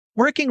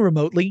Working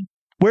remotely,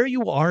 where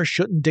you are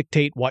shouldn't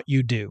dictate what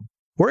you do.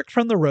 Work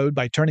from the road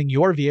by turning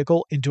your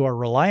vehicle into a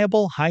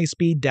reliable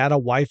high-speed data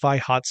Wi-Fi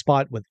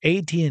hotspot with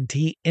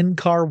AT&T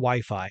in-car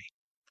Wi-Fi.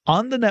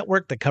 On the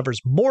network that covers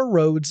more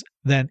roads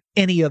than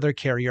any other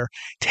carrier,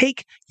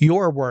 take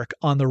your work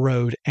on the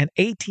road and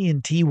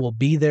AT&T will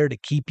be there to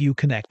keep you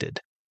connected.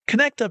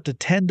 Connect up to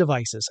 10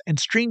 devices and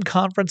stream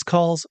conference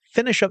calls,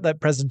 finish up that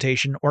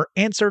presentation, or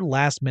answer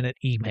last-minute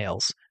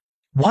emails.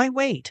 Why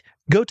wait?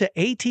 Go to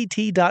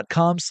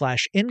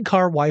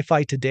att.com/in-car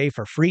Wi-Fi today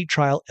for free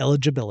trial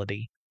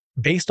eligibility.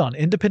 Based on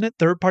independent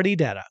third-party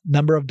data,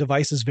 number of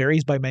devices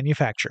varies by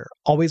manufacturer.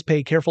 Always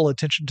pay careful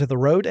attention to the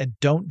road and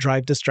don't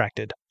drive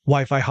distracted.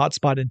 Wi-Fi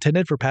hotspot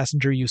intended for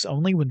passenger use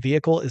only when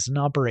vehicle is in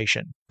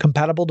operation.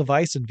 Compatible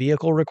device and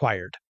vehicle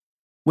required.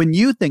 When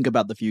you think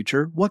about the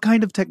future, what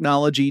kind of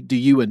technology do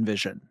you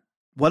envision?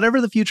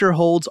 Whatever the future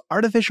holds,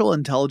 artificial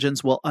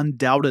intelligence will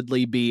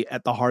undoubtedly be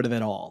at the heart of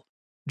it all.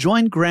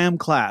 Join Graham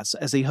Class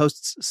as he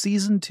hosts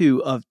Season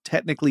 2 of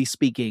Technically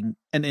Speaking,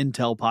 an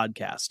Intel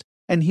podcast,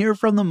 and hear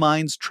from the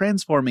minds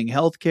transforming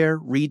healthcare,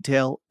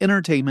 retail,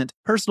 entertainment,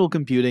 personal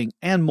computing,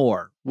 and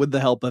more with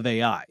the help of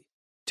AI.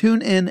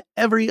 Tune in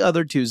every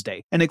other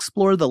Tuesday and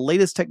explore the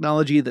latest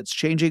technology that's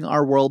changing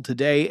our world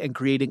today and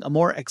creating a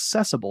more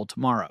accessible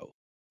tomorrow.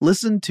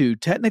 Listen to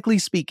Technically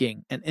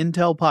Speaking, an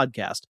Intel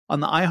podcast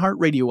on the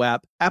iHeartRadio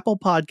app, Apple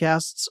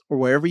Podcasts, or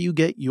wherever you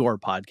get your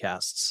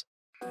podcasts.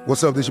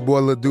 What's up, this your boy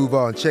Lil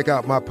Duval, and check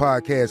out my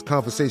podcast,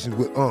 Conversations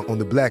with Unc, on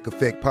the Black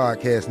Effect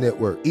Podcast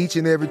Network. Each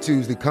and every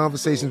Tuesday,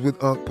 Conversations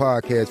with Unc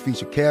podcast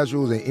feature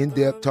casuals and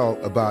in-depth talk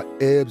about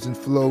ebbs and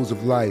flows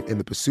of life and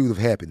the pursuit of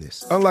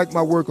happiness. Unlike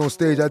my work on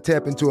stage, I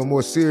tap into a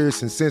more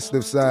serious and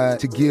sensitive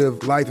side to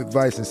give life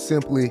advice and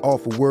simply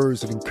offer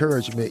words of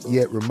encouragement,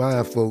 yet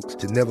remind folks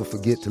to never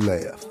forget to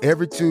laugh.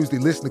 Every Tuesday,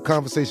 listen to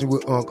Conversations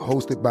with Unc,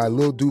 hosted by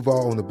Lil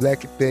Duval on the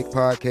Black Effect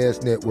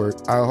Podcast Network,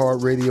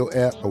 iHeartRadio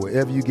app, or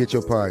wherever you get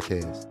your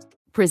podcasts.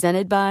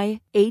 Presented by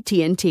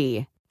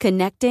AT&T.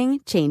 Connecting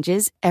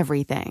changes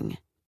everything.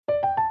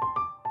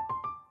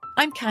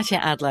 I'm Katya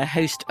Adler,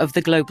 host of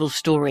The Global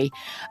Story.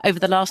 Over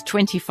the last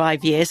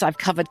 25 years, I've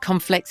covered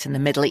conflicts in the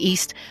Middle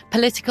East,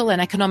 political and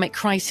economic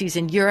crises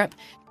in Europe,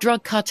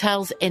 drug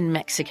cartels in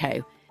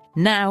Mexico.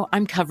 Now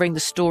I'm covering the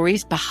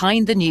stories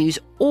behind the news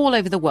all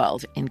over the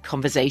world in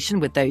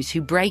conversation with those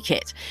who break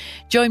it.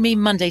 Join me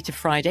Monday to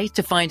Friday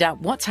to find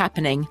out what's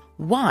happening,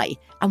 why,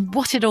 and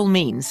what it all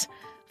means.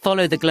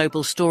 Follow The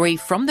Global Story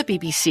from the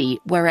BBC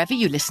wherever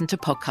you listen to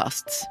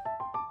podcasts.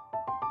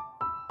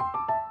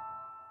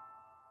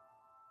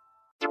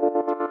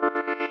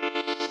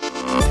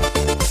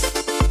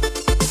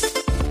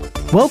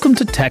 Welcome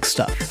to Tech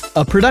Stuff,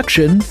 a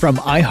production from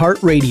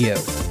iHeartRadio.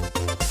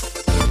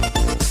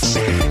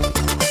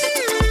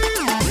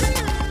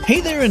 Hey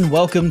there and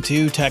welcome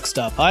to Tech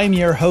Stuff. I'm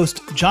your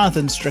host,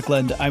 Jonathan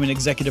Strickland. I'm an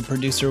executive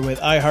producer with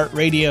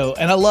iHeartRadio,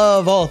 and I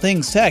love all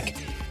things tech.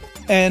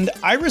 And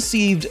I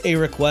received a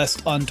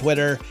request on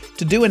Twitter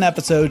to do an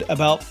episode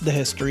about the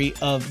history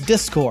of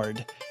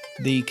Discord,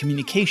 the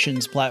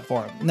communications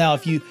platform. Now,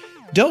 if you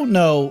don't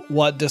know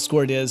what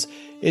Discord is,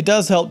 it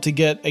does help to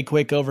get a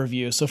quick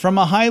overview. So from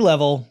a high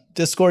level,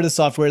 Discord is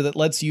software that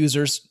lets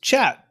users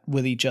chat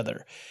with each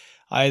other,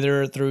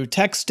 either through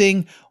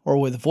texting or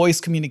with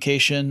voice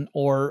communication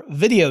or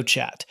video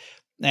chat.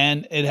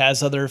 And it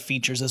has other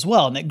features as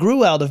well. And it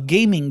grew out of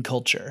gaming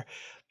culture.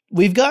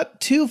 We've got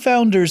two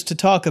founders to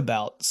talk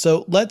about,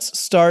 so let's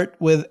start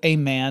with a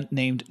man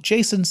named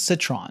Jason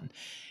Citron.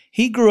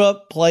 He grew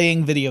up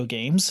playing video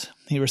games.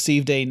 He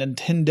received a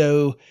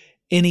Nintendo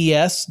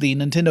NES, the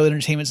Nintendo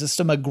Entertainment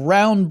System, a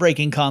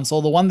groundbreaking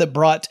console, the one that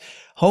brought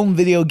home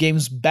video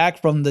games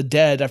back from the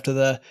dead after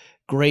the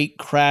great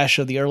crash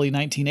of the early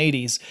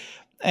 1980s.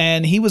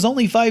 And he was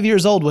only 5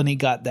 years old when he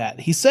got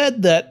that. He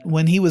said that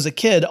when he was a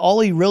kid,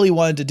 all he really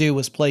wanted to do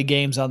was play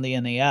games on the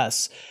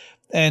NES.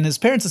 And his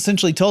parents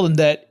essentially told him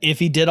that if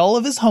he did all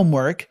of his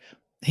homework,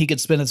 he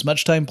could spend as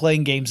much time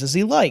playing games as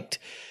he liked.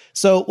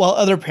 So while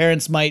other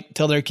parents might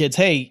tell their kids,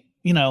 hey,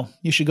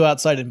 you should go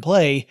outside and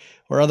play,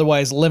 or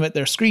otherwise limit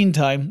their screen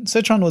time,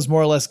 Citron was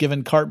more or less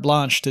given carte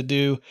blanche to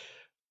do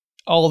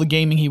all the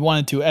gaming he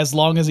wanted to, as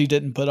long as he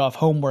didn't put off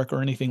homework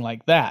or anything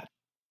like that.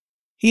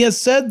 He has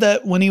said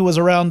that when he was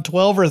around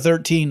 12 or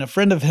 13, a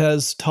friend of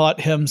his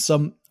taught him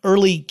some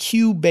early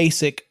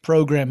QBasic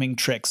programming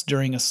tricks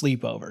during a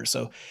sleepover.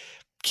 So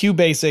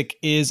QBasic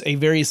is a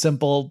very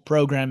simple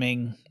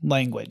programming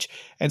language,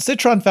 and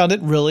Citron found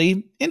it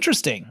really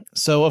interesting.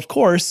 So, of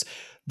course,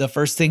 the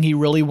first thing he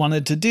really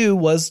wanted to do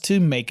was to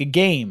make a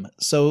game.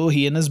 So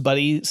he and his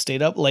buddy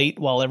stayed up late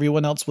while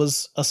everyone else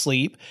was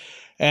asleep,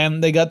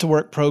 and they got to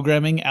work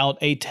programming out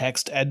a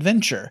text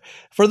adventure.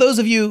 For those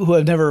of you who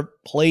have never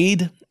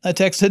played a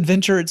text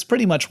adventure, it's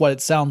pretty much what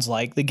it sounds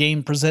like. The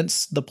game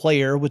presents the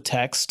player with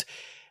text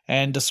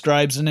and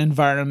describes an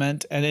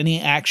environment and any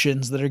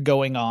actions that are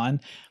going on.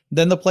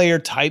 Then the player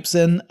types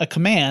in a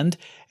command,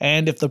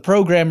 and if the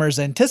programmers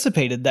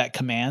anticipated that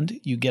command,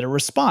 you get a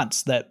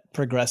response that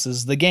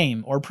progresses the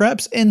game, or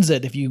perhaps ends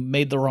it if you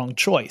made the wrong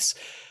choice.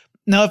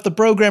 Now, if the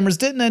programmers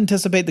didn't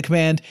anticipate the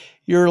command,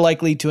 you're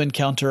likely to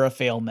encounter a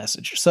fail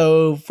message.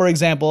 So, for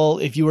example,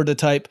 if you were to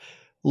type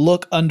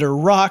 "look under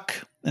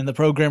rock" and the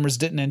programmers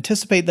didn't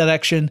anticipate that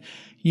action,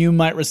 you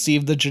might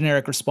receive the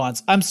generic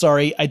response, "I'm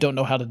sorry, I don't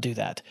know how to do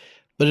that."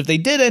 But if they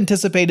did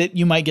anticipate it,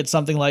 you might get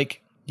something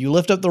like, "You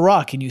lift up the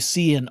rock and you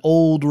see an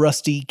old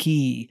rusty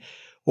key."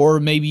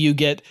 Or maybe you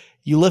get,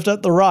 "You lift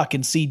up the rock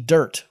and see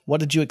dirt. What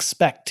did you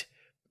expect?"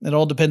 It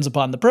all depends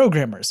upon the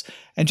programmers.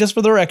 And just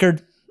for the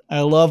record,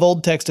 I love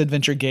old text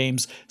adventure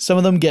games. Some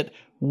of them get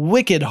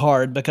wicked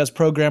hard because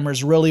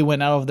programmers really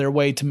went out of their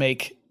way to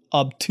make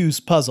obtuse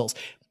puzzles.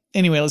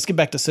 Anyway, let's get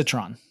back to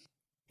Citron.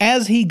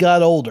 As he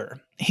got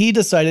older, he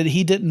decided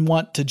he didn't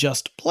want to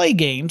just play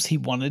games, he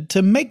wanted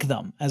to make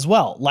them as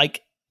well,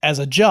 like as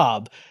a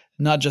job,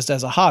 not just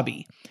as a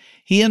hobby.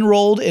 He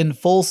enrolled in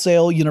Full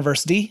Sail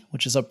University,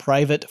 which is a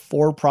private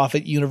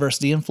for-profit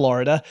university in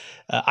Florida.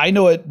 I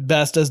know it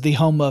best as the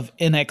home of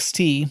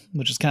NXT,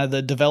 which is kind of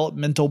the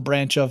developmental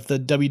branch of the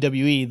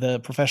WWE, the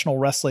professional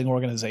wrestling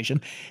organization.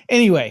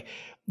 Anyway,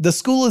 the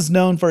school is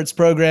known for its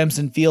programs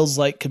in fields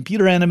like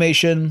computer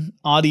animation,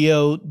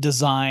 audio,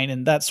 design,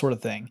 and that sort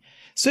of thing.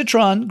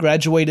 Citron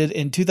graduated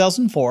in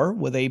 2004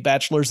 with a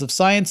Bachelor's of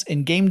Science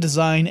in Game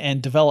Design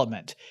and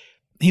Development.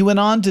 He went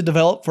on to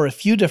develop for a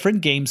few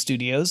different game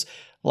studios,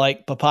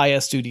 like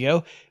Papaya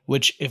Studio,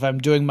 which, if I'm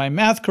doing my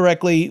math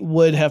correctly,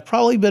 would have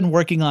probably been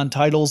working on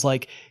titles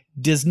like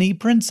Disney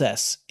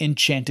Princess,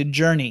 Enchanted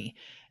Journey,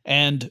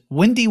 and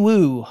Wendy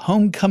Wu,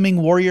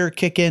 Homecoming Warrior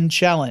Kick-In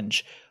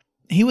Challenge.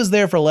 He was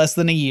there for less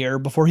than a year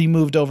before he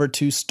moved over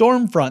to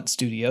Stormfront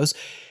Studios,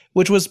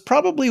 which was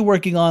probably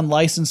working on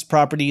licensed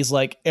properties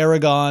like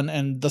Aragon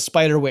and the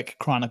Spiderwick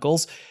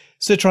Chronicles.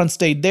 Citron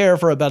stayed there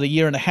for about a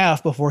year and a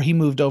half before he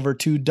moved over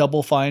to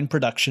Double Fine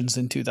Productions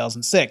in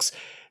 2006.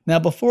 Now,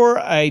 before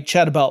I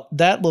chat about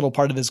that little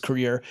part of his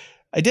career,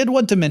 I did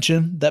want to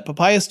mention that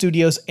Papaya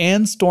Studios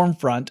and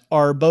Stormfront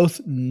are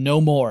both no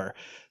more.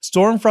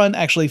 Stormfront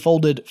actually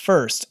folded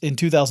first in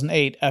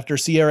 2008 after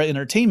Sierra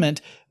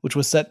Entertainment, which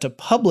was set to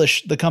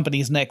publish the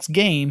company's next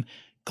game,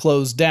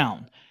 closed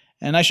down.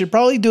 And I should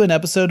probably do an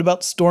episode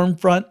about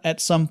Stormfront at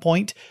some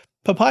point.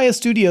 Papaya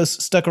Studios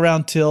stuck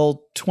around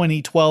till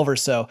 2012 or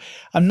so.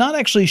 I'm not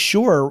actually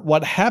sure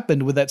what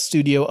happened with that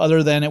studio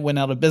other than it went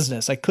out of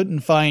business. I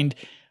couldn't find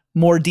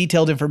more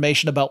detailed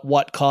information about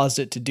what caused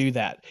it to do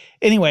that.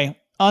 Anyway,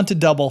 on to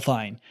Double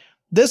Fine.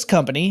 This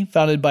company,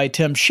 founded by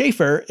Tim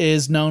Schafer,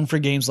 is known for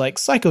games like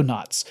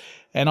Psychonauts,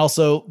 and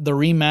also the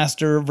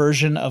remaster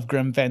version of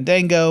Grim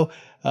Fandango,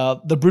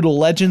 the Brutal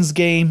Legends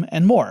game,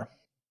 and more.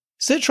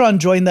 Citron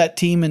joined that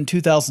team in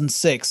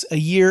 2006, a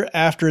year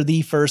after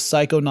the first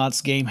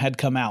Psychonauts game had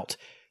come out.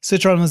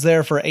 Citron was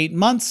there for 8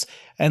 months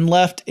and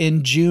left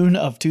in June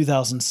of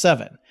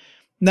 2007.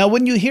 Now,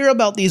 when you hear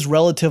about these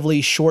relatively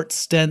short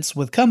stints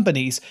with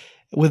companies,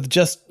 with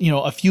just,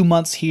 a few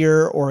months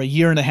here or a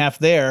year and a half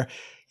there,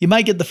 you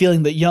might get the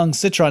feeling that young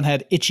Citron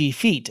had itchy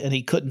feet and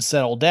he couldn't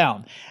settle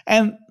down.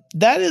 And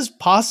that is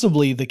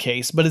possibly the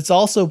case, but it's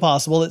also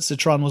possible that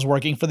Citron was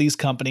working for these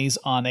companies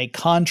on a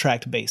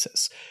contract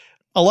basis.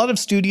 A lot of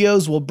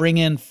studios will bring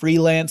in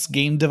freelance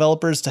game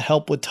developers to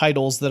help with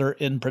titles that are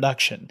in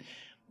production.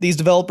 These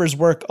developers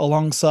work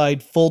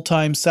alongside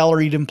full-time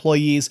salaried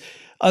employees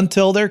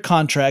until their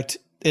contract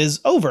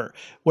is over,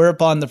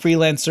 whereupon the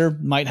freelancer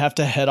might have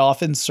to head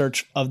off in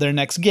search of their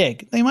next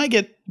gig. They might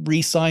get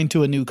re-signed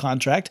to a new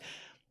contract,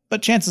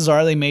 but chances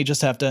are they may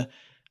just have to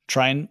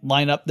try and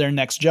line up their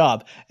next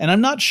job. And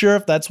I'm not sure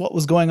if that's what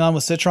was going on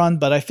with Citron,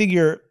 but I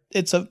figure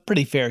it's a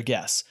pretty fair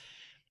guess.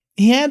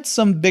 He had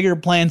some bigger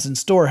plans in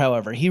store,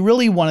 however. He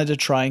really wanted to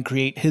try and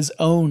create his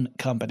own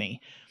company.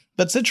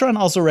 But Citron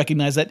also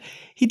recognized that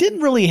he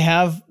didn't really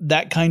have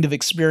that kind of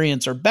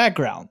experience or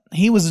background.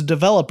 He was a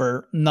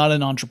developer, not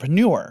an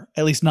entrepreneur,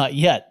 at least not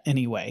yet,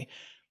 anyway.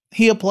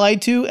 He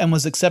applied to and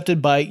was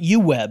accepted by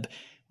UWeb,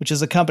 which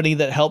is a company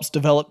that helps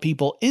develop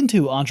people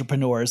into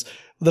entrepreneurs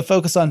with a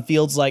focus on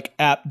fields like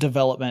app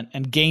development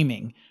and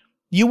gaming.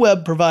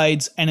 UWeb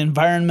provides an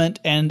environment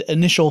and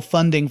initial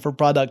funding for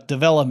product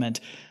development,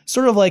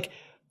 sort of like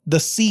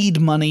the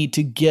seed money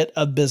to get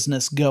a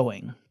business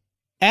going.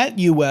 At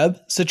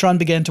UWeb, Citron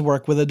began to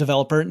work with a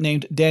developer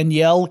named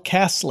Danielle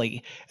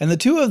Castley, and the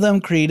two of them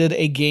created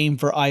a game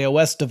for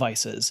iOS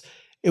devices.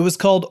 It was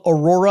called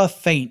Aurora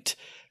Faint,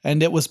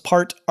 and it was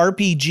part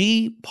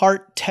RPG,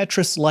 part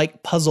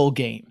Tetris-like puzzle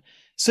game.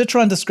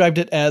 Citron described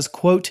it as,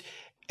 quote,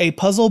 a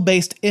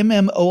puzzle-based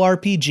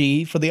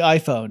MMORPG for the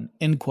iPhone,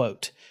 end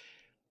quote.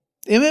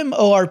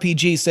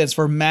 MMORPG stands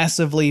for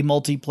Massively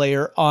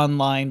Multiplayer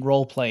Online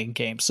Role-Playing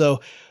Game,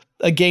 so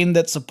a game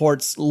that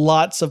supports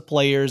lots of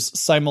players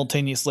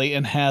simultaneously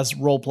and has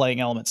role-playing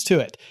elements to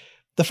it.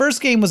 The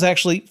first game was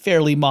actually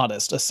fairly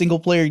modest, a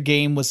single-player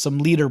game with some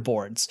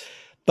leaderboards.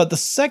 But the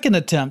second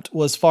attempt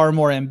was far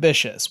more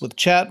ambitious, with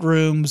chat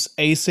rooms,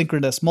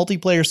 asynchronous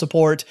multiplayer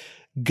support,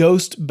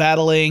 ghost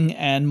battling,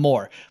 and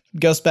more.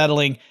 Ghost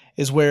battling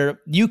is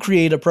where you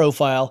create a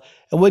profile,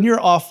 and when you're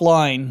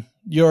offline,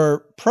 your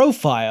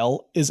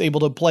profile is able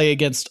to play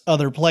against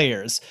other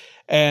players.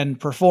 and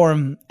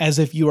perform as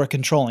if you are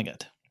controlling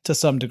it, to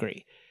some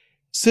degree.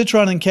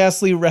 Citron and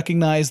Castley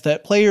recognized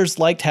that players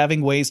liked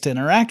having ways to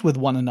interact with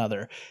one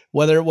another,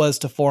 whether it was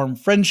to form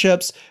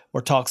friendships,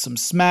 or talk some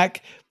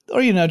smack,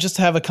 or, just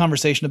have a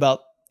conversation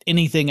about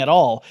anything at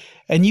all.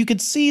 And you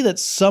could see that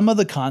some of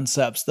the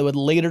concepts that would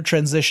later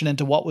transition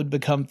into what would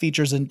become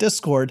features in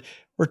Discord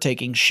were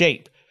taking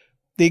shape.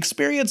 The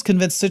experience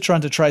convinced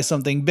Citron to try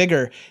something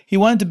bigger. He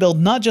wanted to build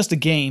not just a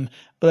game,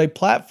 but a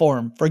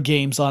platform for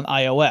games on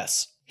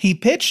iOS. He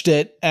pitched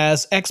it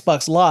as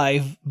Xbox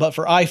Live, but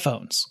for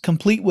iPhones,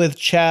 complete with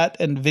chat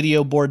and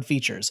video board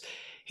features.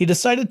 He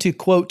decided to,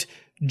 quote,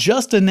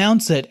 just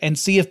announce it and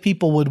see if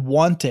people would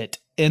want it,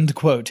 end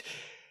quote,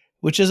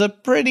 which is a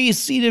pretty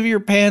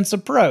seat-of-your-pants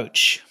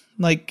approach.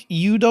 Like,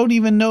 you don't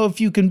even know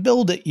if you can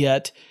build it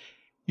yet.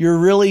 You're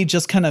really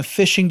just kind of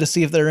fishing to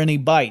see if there are any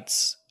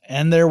bites.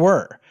 And there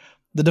were.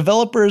 The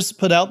developers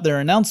put out their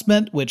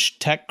announcement, which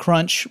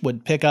TechCrunch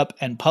would pick up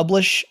and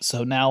publish,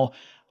 so now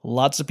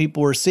lots of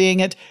people were seeing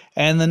it,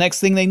 and the next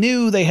thing they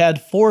knew, they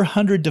had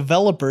 400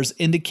 developers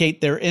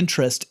indicate their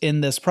interest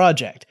in this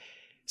project.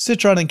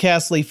 Citron and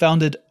Castley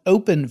founded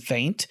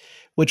OpenFaint,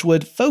 which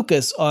would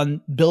focus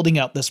on building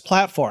out this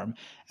platform.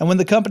 And when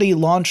the company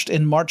launched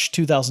in March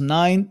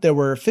 2009, there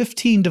were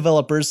 15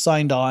 developers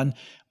signed on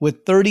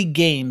with 30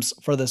 games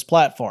for this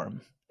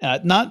platform.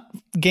 Not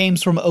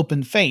games from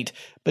OpenFaint,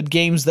 but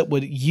games that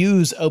would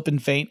use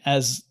OpenFaint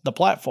as the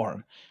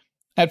platform.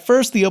 At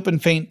first, the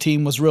OpenFaint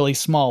team was really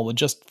small, with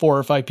just 4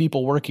 or 5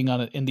 people working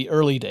on it in the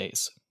early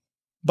days.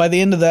 By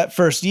the end of that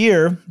first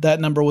year, that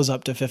number was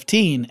up to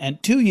 15,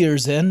 and 2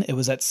 years in, it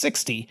was at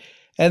 60.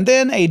 And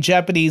then a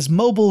Japanese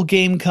mobile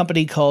game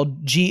company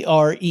called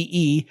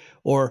GREE,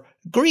 or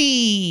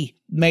GREE,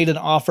 made an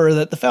offer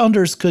that the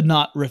founders could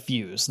not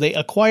refuse. They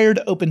acquired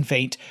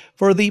OpenFaint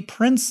for the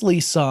princely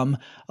sum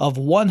of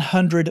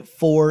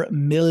 $104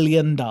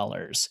 million.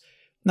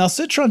 Now,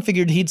 Citron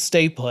figured he'd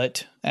stay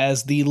put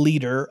as the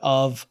leader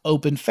of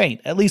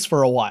OpenFaint, at least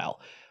for a while.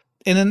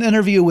 In an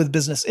interview with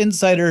Business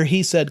Insider,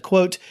 he said,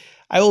 quote,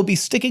 I will be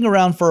sticking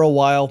around for a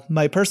while.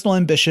 My personal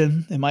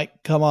ambition, it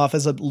might come off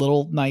as a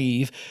little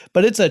naive,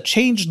 but it's a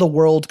change the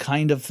world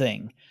kind of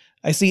thing.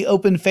 I see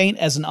OpenFaint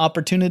as an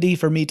opportunity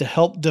for me to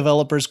help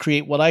developers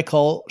create what I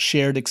call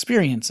shared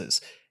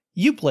experiences.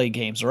 You play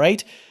games,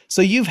 right?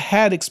 So you've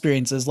had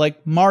experiences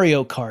like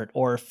Mario Kart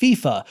or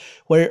FIFA,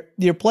 where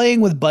you're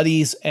playing with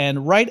buddies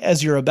and right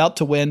as you're about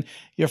to win,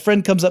 your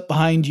friend comes up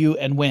behind you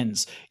and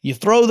wins. You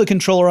throw the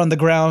controller on the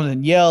ground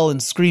and yell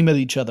and scream at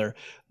each other.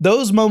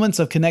 Those moments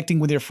of connecting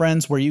with your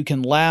friends where you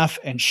can laugh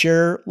and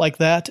share like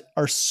that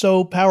are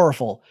so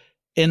powerful.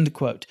 End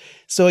quote.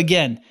 So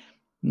again,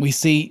 we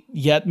see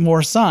yet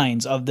more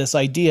signs of this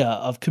idea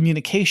of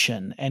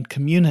communication and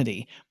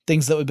community,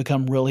 things that would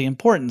become really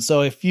important.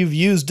 So if you've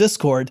used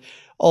Discord,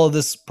 all of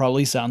this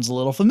probably sounds a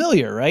little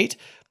familiar, right?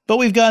 But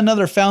we've got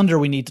another founder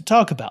we need to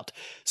talk about.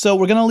 So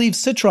we're going to leave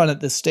Citron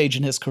at this stage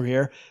in his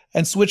career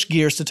and switch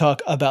gears to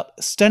talk about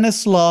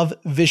Stanislav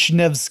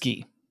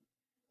Wisniewski.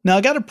 Now,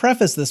 I got to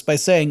preface this by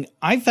saying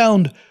I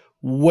found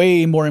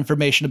way more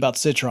information about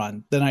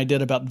Citron than I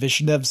did about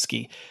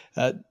Wisniewski.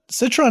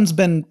 Citron's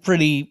been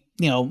pretty,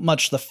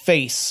 much the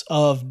face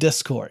of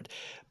Discord.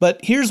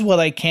 But here's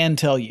what I can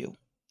tell you.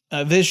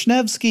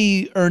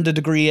 Wisniewski earned a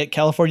degree at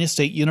California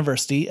State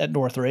University at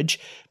Northridge,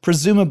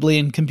 presumably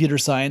in computer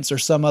science or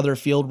some other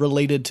field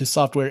related to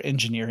software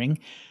engineering.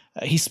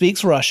 He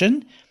speaks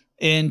Russian.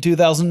 In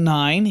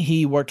 2009,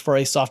 he worked for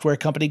a software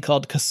company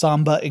called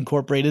Kasamba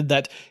Incorporated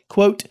that,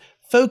 quote,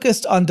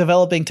 focused on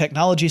developing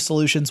technology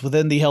solutions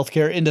within the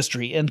healthcare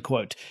industry, end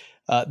quote.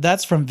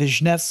 That's from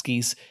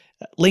Wisniewski's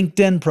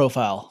LinkedIn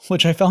profile,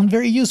 which I found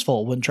very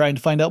useful when trying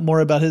to find out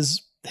more about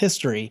his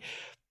history.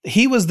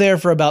 He was there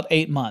for about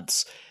 8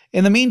 months.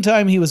 In the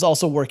meantime, he was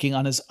also working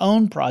on his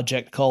own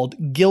project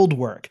called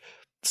Guildwork.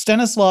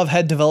 Stanislav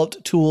had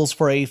developed tools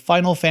for a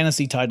Final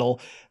Fantasy title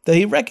that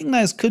he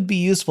recognized could be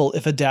useful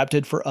if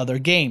adapted for other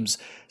games,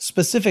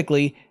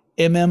 specifically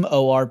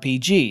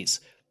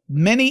MMORPGs.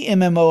 Many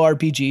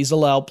MMORPGs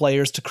allow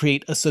players to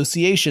create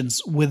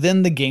associations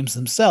within the games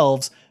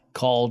themselves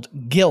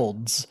called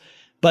guilds.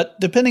 But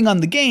depending on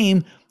the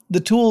game, the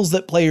tools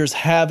that players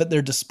have at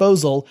their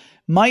disposal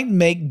might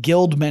make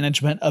guild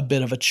management a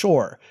bit of a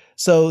chore.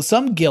 So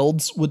some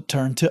guilds would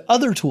turn to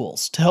other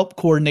tools to help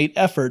coordinate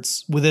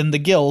efforts within the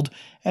guild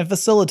and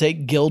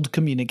facilitate guild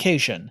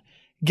communication.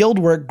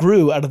 Guildwork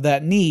grew out of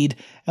that need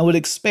and would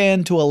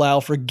expand to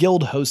allow for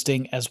guild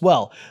hosting as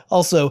well.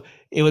 Also,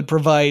 it would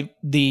provide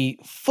the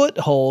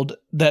foothold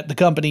that the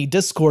company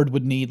Discord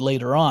would need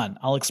later on.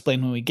 I'll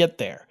explain when we get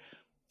there.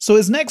 So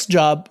his next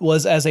job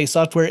was as a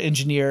software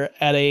engineer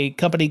at a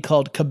company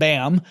called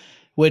Kabam,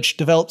 which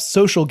develops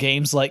social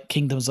games like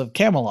Kingdoms of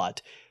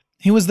Camelot.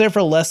 He was there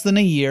for less than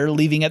a year,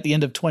 leaving at the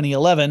end of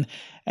 2011,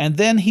 and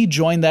then he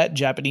joined that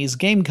Japanese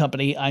game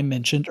company I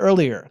mentioned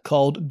earlier,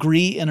 called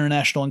GREE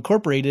International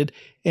Incorporated,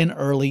 in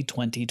early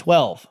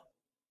 2012.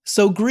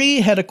 So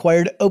GREE had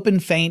acquired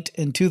OpenFaint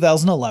in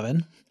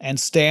 2011, and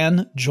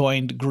Stan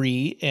joined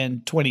GREE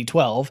in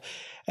 2012,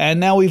 And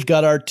now we've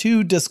got our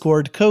two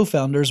Discord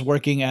co-founders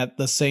working at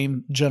the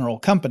same general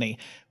company,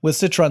 with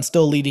Citron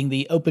still leading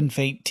the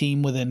OpenFaint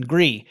team within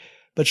Gree.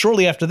 But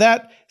shortly after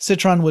that,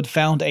 Citron would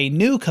found a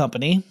new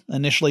company,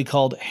 initially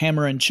called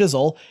Hammer and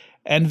Chisel,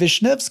 and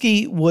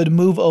Vishnevsky would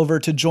move over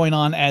to join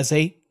on as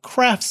a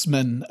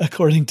craftsman,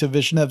 according to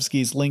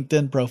Vishnevsky's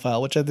LinkedIn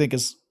profile, which I think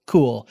is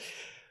cool.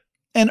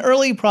 An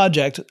early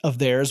project of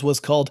theirs was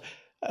called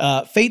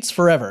Fates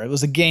Forever. It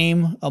was a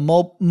game, a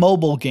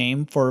mobile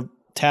game for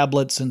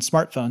tablets and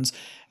smartphones,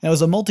 and it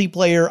was a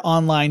multiplayer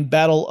online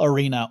battle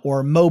arena,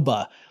 or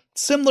MOBA,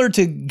 similar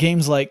to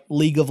games like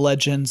League of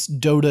Legends,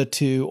 Dota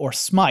 2, or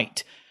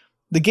Smite.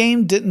 The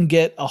game didn't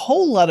get a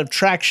whole lot of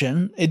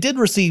traction. It did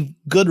receive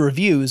good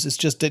reviews, it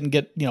just didn't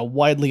get,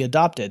 widely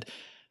adopted.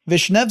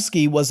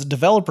 Vishnevsky was a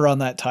developer on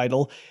that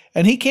title,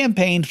 and he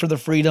campaigned for the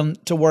freedom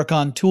to work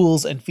on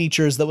tools and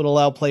features that would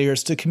allow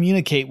players to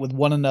communicate with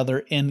one another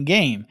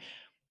in-game.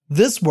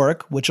 This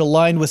work, which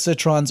aligned with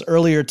Citron's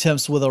earlier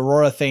attempts with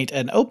AuroraFaint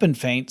and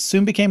OpenFaint,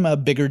 soon became a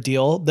bigger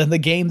deal than the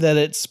game that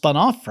it spun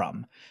off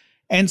from.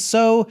 And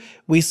so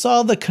we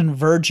saw the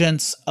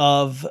convergence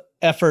of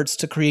efforts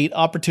to create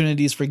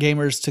opportunities for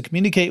gamers to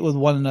communicate with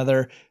one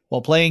another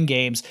while playing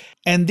games,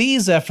 and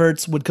these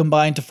efforts would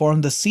combine to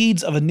form the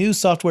seeds of a new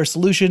software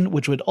solution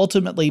which would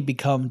ultimately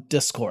become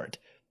Discord.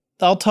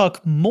 I'll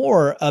talk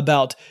more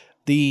about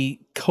the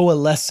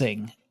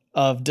coalescing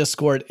of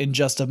Discord in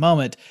just a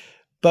moment,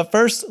 but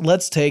first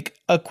let's take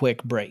a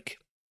quick break.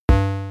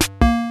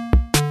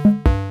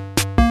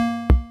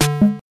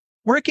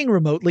 Working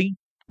remotely,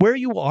 where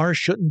you are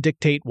shouldn't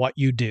dictate what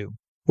you do.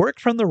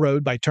 Work from the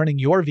road by turning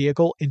your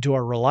vehicle into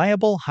a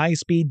reliable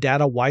high-speed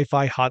data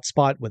Wi-Fi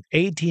hotspot with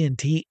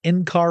AT&T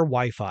in-car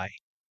Wi-Fi.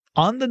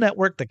 On the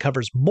network that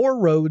covers more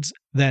roads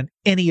than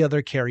any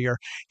other carrier,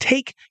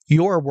 take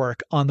your work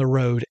on the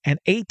road and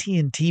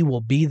AT&T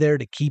will be there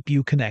to keep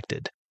you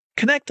connected.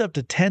 Connect up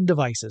to 10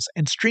 devices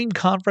and stream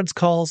conference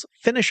calls,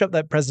 finish up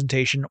that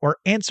presentation, or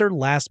answer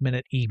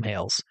last-minute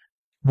emails.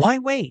 Why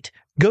wait?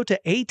 Go to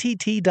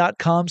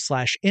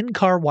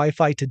att.com/in-car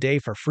Wi-Fi today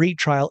for free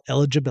trial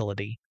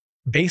eligibility.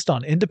 Based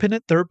on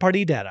independent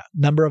third-party data,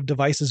 number of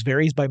devices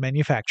varies by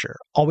manufacturer.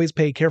 Always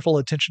pay careful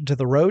attention to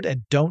the road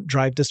and don't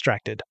drive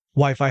distracted.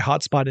 Wi-Fi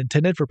hotspot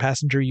intended for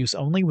passenger use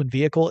only when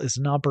vehicle is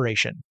in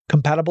operation.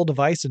 Compatible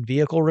device and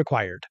vehicle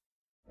required.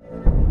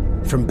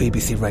 From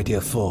BBC Radio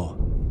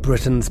 4,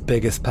 Britain's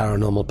biggest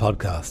paranormal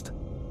podcast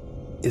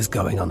is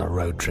going on a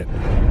road trip.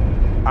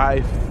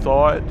 I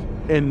thought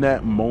in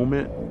that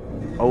moment,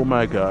 oh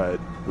my God,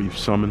 we've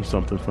summoned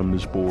something from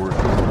this board.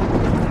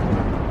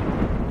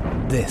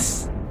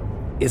 This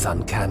is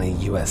Uncanny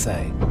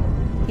USA.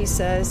 He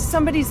says,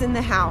 somebody's in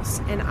the house,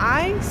 and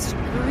I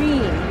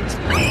screamed.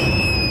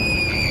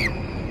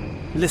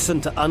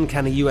 Listen to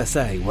Uncanny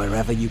USA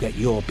wherever you get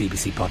your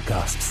BBC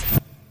podcasts,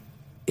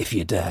 if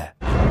you dare.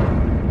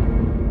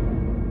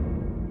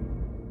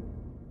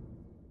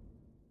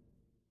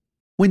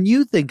 When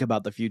you think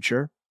about the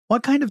future,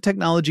 what kind of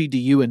technology do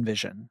you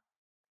envision?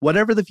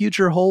 Whatever the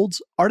future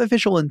holds,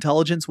 artificial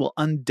intelligence will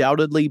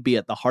undoubtedly be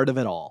at the heart of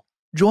it all.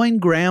 Join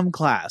Graham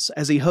Class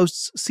as he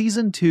hosts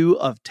Season 2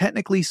 of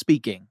Technically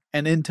Speaking,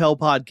 an Intel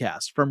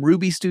podcast from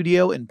Ruby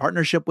Studio in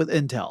partnership with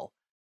Intel.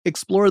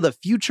 Explore the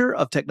future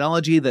of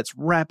technology that's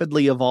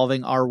rapidly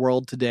evolving our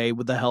world today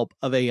with the help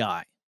of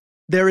AI.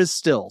 There is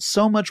still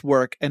so much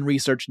work and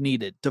research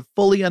needed to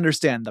fully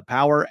understand the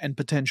power and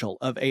potential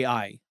of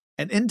AI,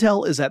 and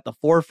Intel is at the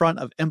forefront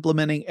of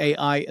implementing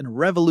AI in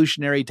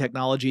revolutionary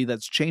technology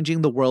that's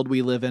changing the world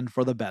we live in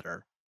for the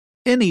better.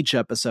 In each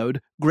episode,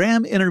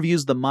 Graham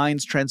interviews the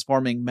minds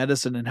transforming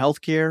medicine and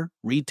healthcare,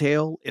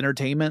 retail,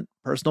 entertainment,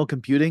 personal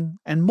computing,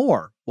 and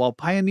more, while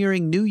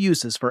pioneering new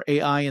uses for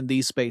AI in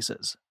these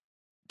spaces.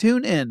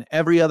 Tune in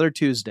every other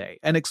Tuesday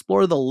and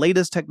explore the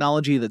latest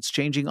technology that's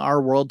changing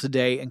our world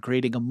today and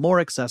creating a more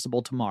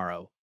accessible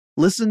tomorrow.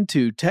 Listen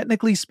to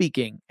Technically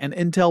Speaking, an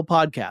Intel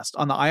podcast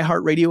on the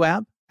iHeartRadio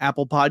app,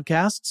 Apple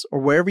Podcasts, or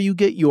wherever you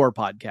get your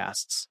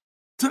podcasts.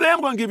 Today I'm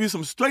going to give you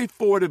some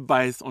straightforward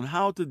advice on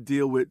how to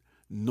deal with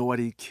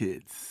naughty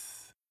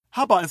kids.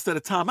 How about instead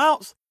of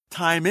timeouts,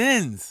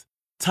 time-ins?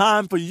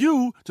 Time for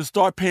you to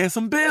start paying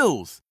some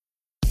bills.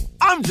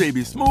 I'm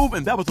JB Smoove,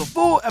 and that was a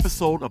full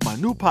episode of my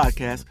new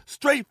podcast,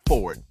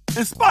 Straightforward,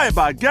 inspired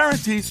by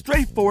guaranteed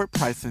straightforward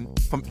pricing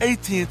from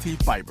AT&T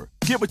Fiber.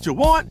 Get what you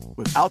want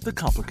without the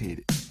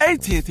complicated.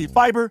 AT&T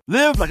Fiber,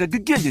 live like a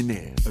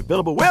gigillionaire.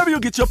 Available wherever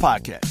you get your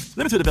podcast.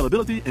 Limited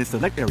availability in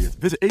select areas.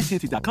 Visit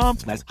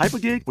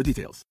AT&T.com/hypergig for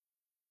details.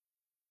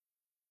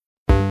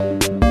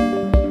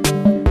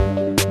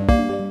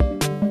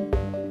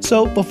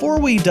 So before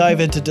we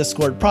dive into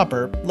Discord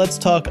proper, let's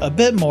talk a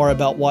bit more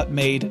about what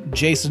made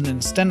Jason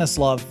and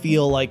Stanislav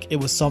feel like it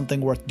was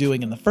something worth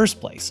doing in the first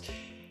place.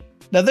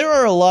 Now, there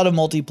are a lot of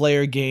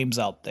multiplayer games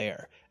out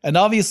there, and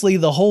obviously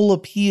the whole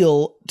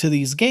appeal to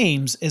these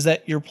games is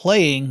that you're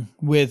playing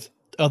with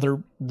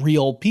other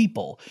real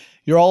people.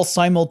 You're all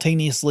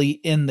simultaneously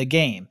in the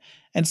game,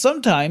 and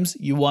sometimes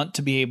you want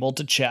to be able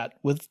to chat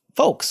with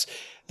folks.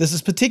 This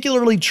is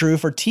particularly true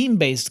for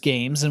team-based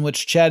games in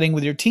which chatting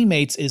with your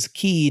teammates is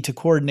key to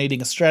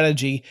coordinating a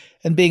strategy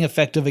and being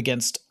effective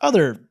against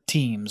other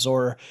teams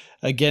or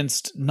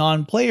against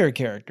non-player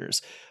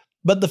characters.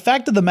 But the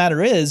fact of the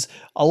matter is,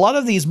 a lot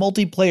of these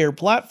multiplayer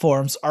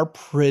platforms are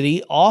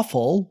pretty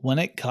awful when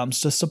it comes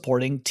to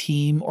supporting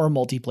team or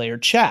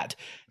multiplayer chat.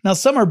 Now,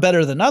 some are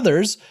better than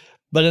others,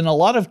 but in a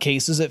lot of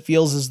cases it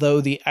feels as though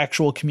the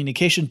actual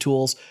communication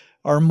tools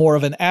are more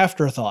of an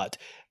afterthought.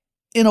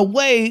 In a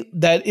way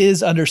that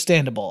is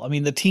understandable. I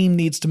mean, the team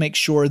needs to make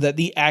sure that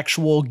the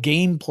actual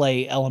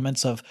gameplay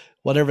elements of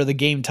whatever the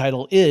game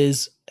title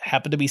is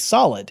happen to be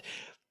solid.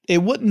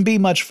 It wouldn't be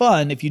much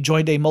fun if you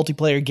joined a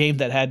multiplayer game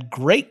that had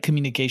great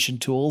communication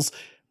tools,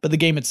 but the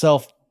game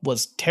itself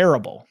was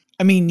terrible.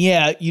 I mean,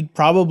 yeah, you'd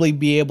probably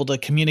be able to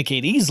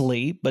communicate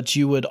easily, but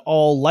you would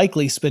all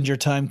likely spend your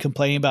time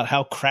complaining about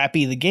how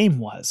crappy the game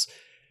was.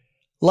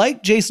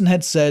 Like Jason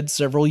had said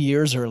several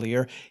years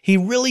earlier, he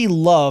really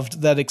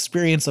loved that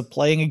experience of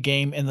playing a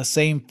game in the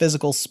same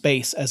physical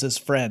space as his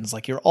friends.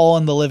 Like you're all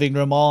in the living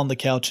room, all on the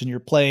couch, and you're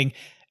playing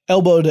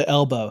elbow to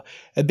elbow,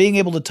 and being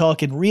able to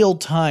talk in real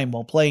time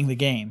while playing the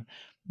game.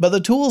 But the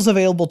tools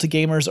available to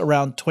gamers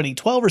around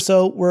 2012 or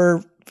so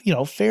were,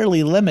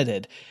 fairly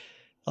limited.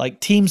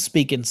 Like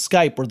TeamSpeak and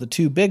Skype were the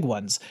two big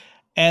ones.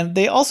 And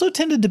they also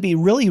tended to be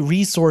really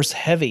resource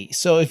heavy.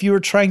 So if you were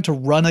trying to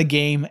run a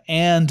game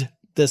and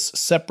this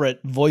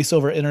separate voice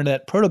over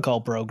internet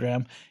protocol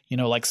program,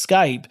 like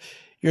Skype,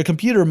 your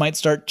computer might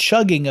start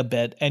chugging a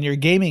bit and your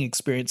gaming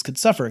experience could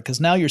suffer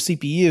because now your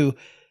CPU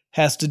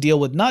has to deal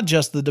with not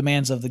just the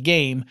demands of the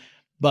game,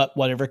 but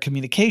whatever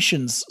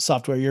communications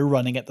software you're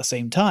running at the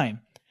same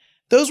time.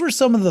 Those were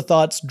some of the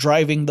thoughts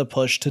driving the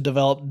push to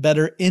develop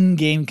better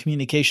in-game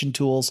communication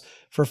tools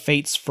for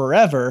Fates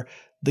Forever,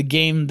 the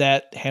game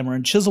that Hammer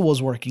and Chisel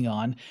was working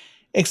on,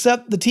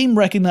 except the team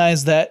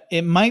recognized that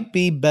it might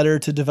be better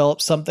to develop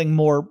something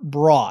more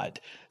broad,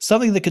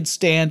 something that could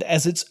stand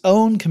as its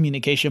own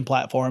communication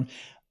platform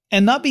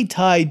and not be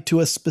tied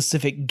to a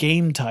specific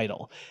game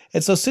title.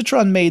 And so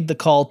Citron made the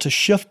call to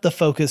shift the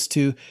focus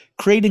to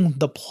creating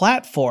the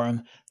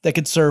platform that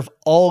could serve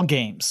all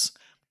games.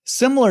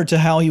 Similar to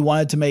how he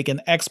wanted to make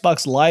an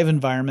Xbox Live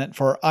environment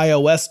for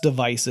iOS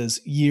devices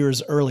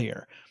years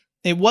earlier.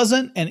 It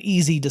wasn't an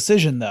easy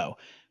decision though,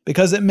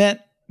 because it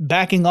meant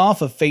backing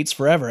off of Fates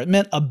Forever. It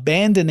meant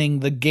abandoning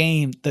the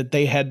game that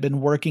they had been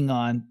working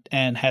on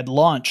and had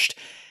launched.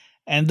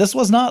 And this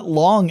was not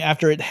long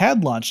after it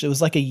had launched. It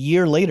was like a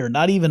year later,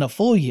 not even a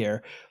full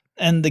year.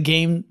 And the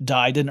game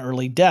died an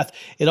early death.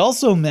 It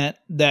also meant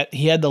that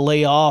he had to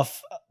lay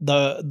off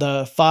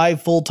the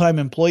 5 full-time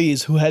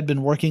employees who had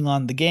been working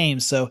on the game.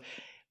 So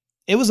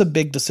it was a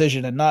big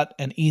decision and not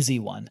an easy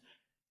one.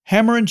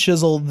 Hammer and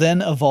Chisel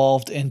then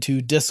evolved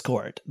into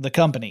Discord, the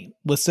company,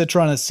 with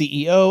Citron as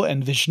CEO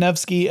and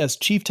Vishnevsky as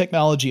Chief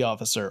Technology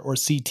Officer, or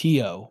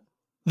CTO.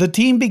 The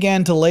team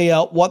began to lay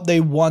out what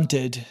they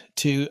wanted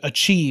to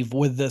achieve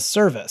with this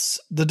service.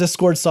 The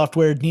Discord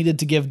software needed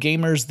to give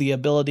gamers the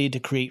ability to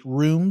create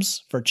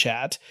rooms for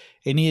chat.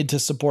 It needed to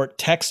support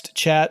text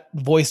chat,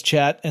 voice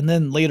chat, and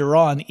then later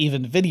on,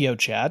 even video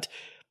chat.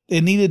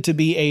 It needed to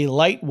be a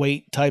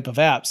lightweight type of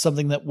app,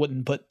 something that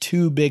wouldn't put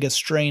too big a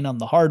strain on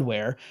the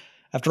hardware.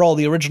 After all,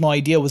 the original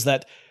idea was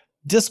that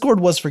Discord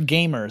was for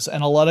gamers,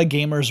 and a lot of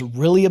gamers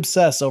really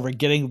obsess over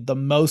getting the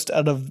most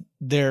out of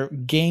their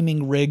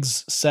gaming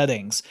rig's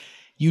settings.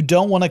 You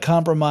don't want to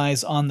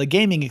compromise on the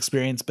gaming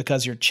experience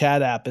because your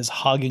chat app is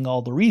hogging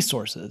all the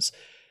resources.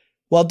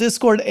 While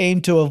Discord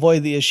aimed to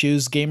avoid the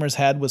issues gamers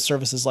had with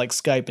services like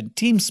Skype and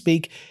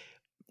TeamSpeak,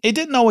 it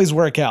didn't always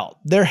work out.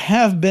 There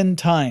have been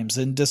times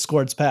in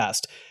Discord's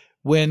past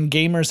when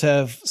gamers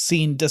have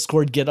seen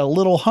Discord get a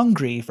little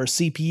hungry for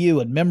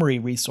CPU and memory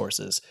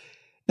resources.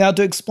 Now,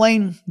 to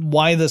explain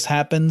why this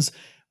happens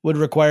would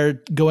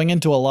require going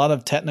into a lot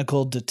of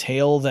technical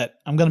detail that,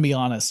 I'm going to be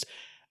honest,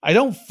 I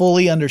don't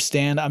fully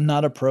understand. I'm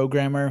not a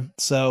programmer,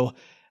 so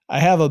I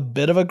have a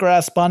bit of a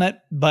grasp on it,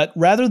 but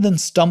rather than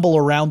stumble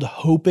around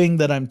hoping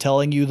that I'm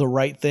telling you the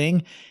right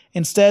thing,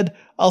 instead,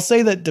 I'll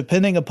say that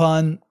depending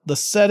upon the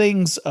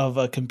settings of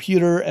a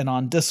computer and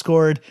on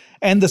Discord,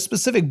 and the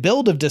specific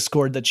build of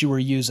Discord that you were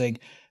using,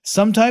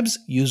 sometimes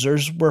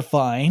users were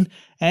fine,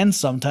 and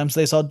sometimes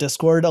they saw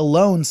Discord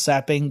alone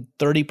sapping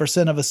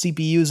 30% of a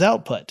CPU's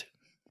output.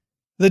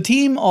 The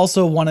team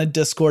also wanted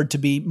Discord to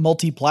be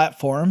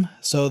multi-platform,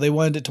 so they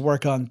wanted it to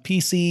work on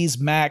PCs,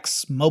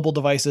 Macs, mobile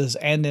devices,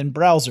 and in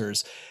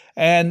browsers,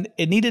 and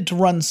it needed to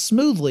run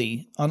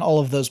smoothly on all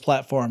of those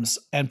platforms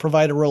and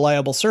provide a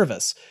reliable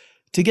service.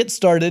 To get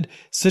started,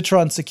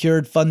 Citron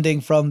secured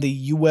funding from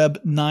the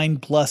UWeb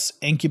 9+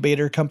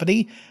 incubator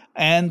company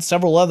and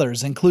several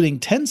others, including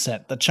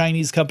Tencent, the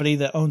Chinese company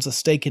that owns a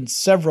stake in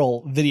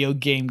several video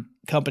game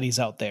companies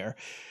out there.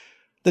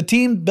 The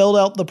team built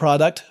out the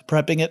product,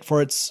 prepping it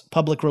for its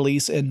public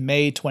release in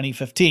May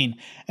 2015,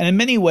 and in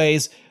many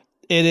ways,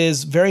 it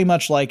is very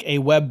much like a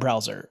web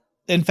browser.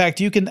 In fact,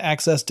 you can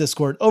access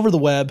Discord over the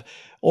web,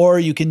 or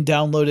you can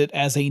download it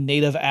as a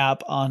native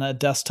app on a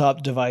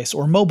desktop device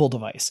or mobile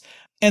device.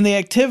 And the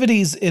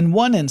activities in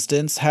one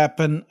instance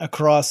happen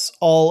across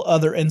all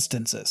other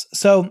instances.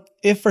 So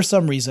if for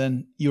some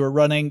reason you are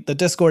running the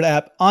Discord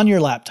app on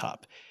your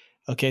laptop,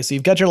 okay, so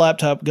you've got your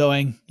laptop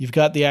going, you've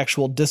got the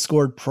actual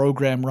Discord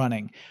program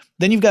running.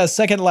 Then you've got a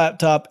second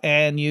laptop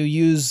and you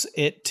use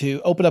it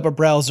to open up a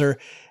browser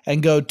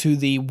and go to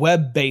the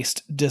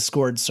web-based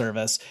Discord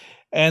service.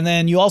 And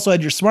then you also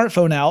had your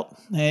smartphone out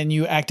and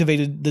you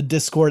activated the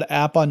Discord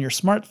app on your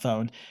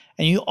smartphone.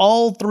 And in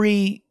all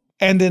three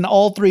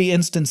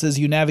instances,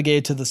 you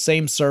navigated to the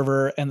same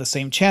server and the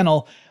same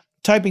channel.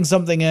 Typing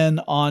something in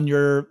on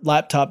your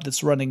laptop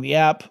that's running the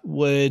app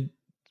would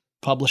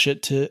publish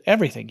it to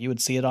everything. You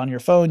would see it on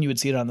your phone, you would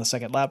see it on the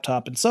second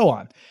laptop, and so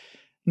on.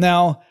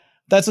 Now,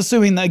 that's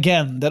assuming,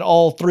 again, that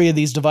all three of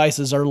these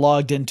devices are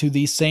logged into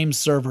the same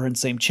server and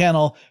same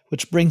channel,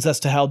 which brings us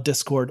to how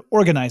Discord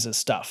organizes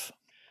stuff.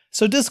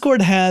 So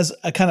Discord has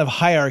a kind of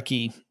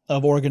hierarchy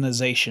of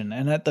organization,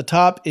 and at the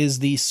top is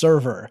the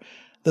server.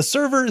 The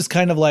server is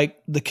kind of like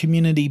the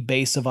community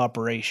base of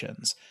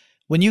operations.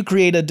 When you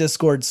create a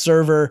Discord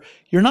server,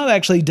 you're not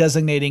actually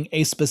designating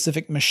a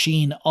specific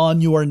machine on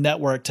your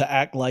network to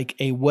act like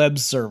a web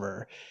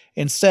server.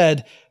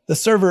 Instead, the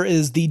server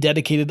is the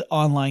dedicated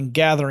online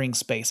gathering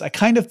space. I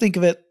kind of think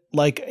of it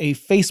like a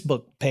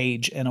Facebook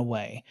page in a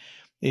way.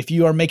 If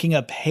you are making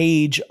a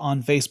page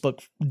on Facebook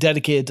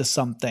dedicated to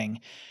something,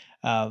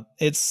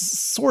 it's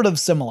sort of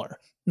similar.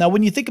 Now,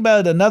 when you think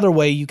about it another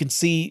way, you can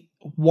see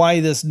why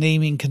this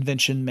naming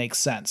convention makes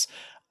sense.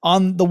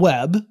 On the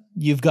web,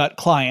 you've got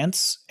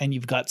clients and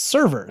you've got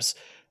servers.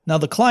 Now,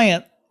 the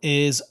client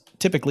is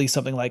typically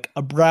something like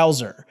a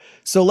browser.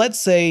 So let's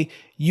say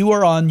you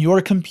are on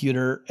your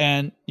computer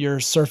and you're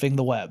surfing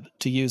the web,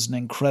 to use an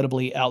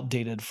incredibly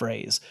outdated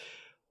phrase.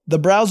 The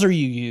browser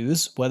you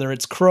use, whether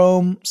it's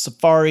Chrome,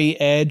 Safari,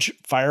 Edge,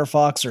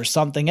 Firefox, or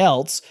something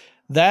else,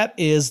 that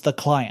is the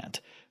client.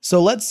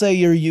 So let's say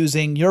you're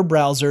using your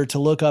browser to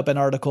look up an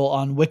article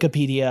on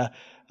Wikipedia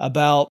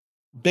about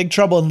Big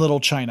Trouble in Little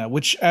China,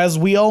 which, as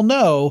we all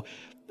know,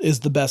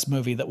 is the best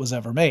movie that was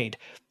ever made.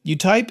 You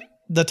type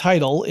the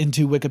title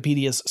into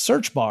Wikipedia's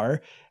search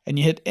bar and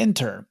you hit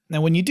enter.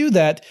 Now, when you do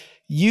that,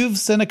 you've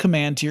sent a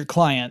command to your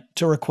client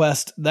to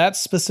request that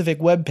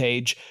specific web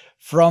page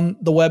from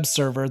the web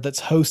server that's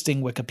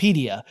hosting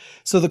Wikipedia.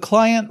 So the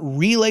client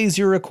relays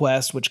your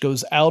request, which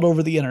goes out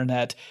over the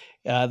internet.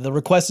 The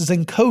request is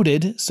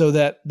encoded so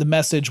that the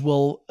message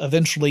will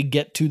eventually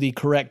get to the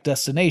correct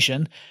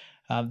destination,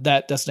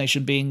 that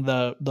destination being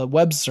the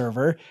web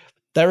server.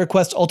 That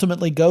request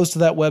ultimately goes to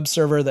that web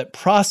server that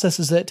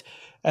processes it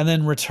and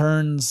then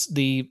returns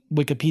the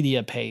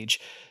Wikipedia page.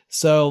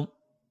 So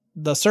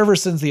the server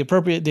sends the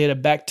appropriate data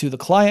back to the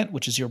client,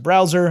 which is your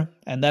browser,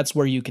 and that's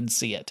where you can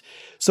see it.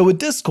 So with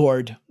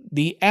Discord,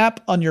 the app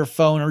on your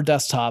phone or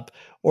desktop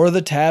or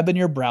the tab in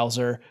your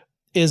browser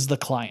is the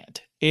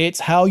client.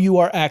 It's how you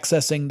are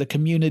accessing the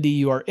community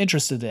you are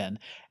interested in,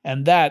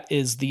 and that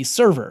is the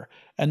server.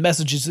 And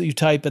messages that you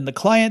type in the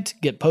client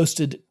get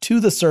posted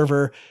to the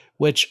server,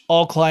 which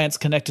all clients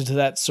connected to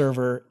that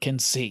server can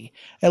see.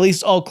 At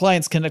least all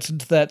clients connected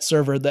to that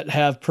server that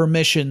have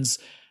permissions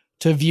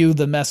to view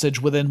the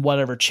message within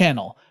whatever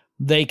channel,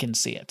 they can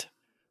see it.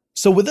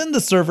 So within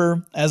the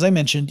server, as I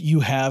mentioned, you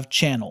have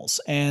channels,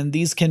 and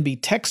these can be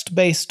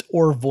text-based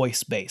or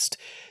voice-based.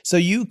 So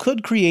you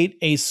could create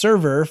a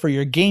server for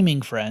your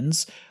gaming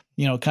friends,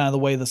 kind of the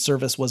way the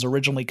service was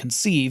originally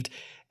conceived,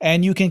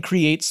 and you can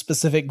create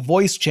specific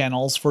voice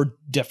channels for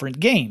different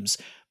games.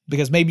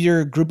 Because maybe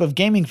your group of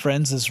gaming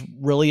friends is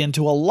really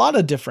into a lot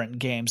of different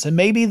games, and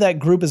maybe that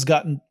group has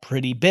gotten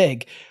pretty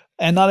big,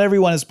 and not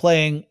everyone is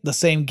playing the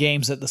same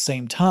games at the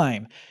same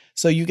time.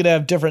 So you could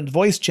have different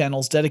voice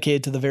channels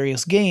dedicated to the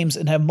various games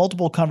and have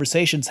multiple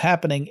conversations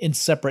happening in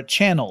separate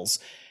channels.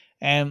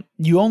 And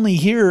you only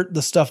hear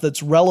the stuff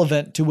that's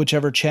relevant to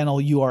whichever channel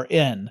you are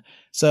in.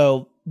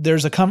 So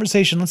there's a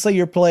conversation, let's say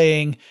you're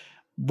playing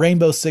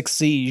Rainbow Six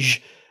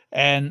Siege,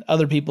 and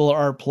other people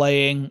are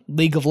playing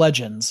League of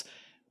Legends.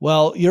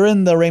 Well, you're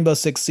in the Rainbow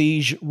Six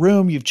Siege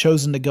room, you've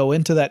chosen to go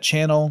into that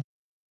channel.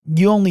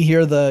 You only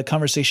hear the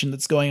conversation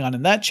that's going on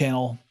in that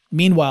channel.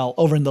 Meanwhile,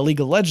 over in the League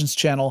of Legends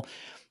channel,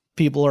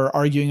 people are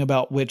arguing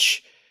about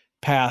which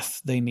path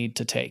they need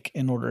to take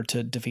in order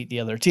to defeat the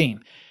other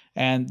team.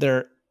 And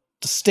they're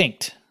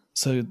distinct,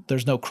 so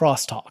there's no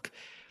crosstalk.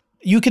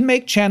 You can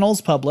make channels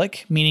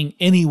public, meaning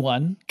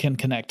anyone can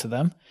connect to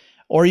them,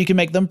 or you can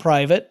make them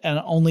private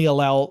and only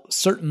allow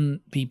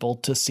certain people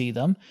to see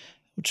them,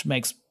 which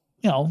makes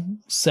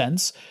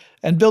sense.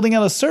 And building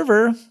out a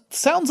server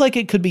sounds like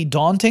it could be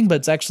daunting, but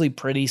it's actually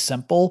pretty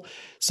simple.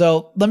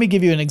 So let me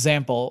give you an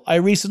example. I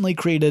recently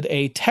created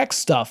a Tech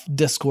Stuff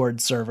Discord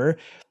server,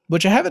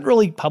 which I haven't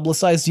really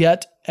publicized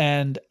yet.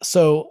 And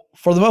so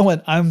for the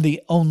moment, I'm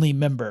the only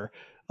member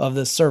of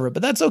this server,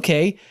 but that's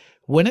okay.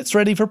 When it's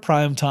ready for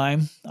prime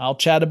time, I'll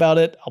chat about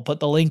it. I'll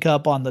put the link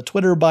up on the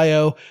Twitter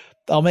bio.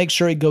 I'll make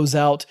sure it goes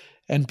out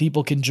and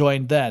people can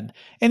join then.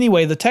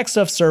 Anyway, the Tech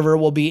Stuff server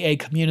will be a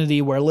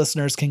community where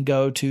listeners can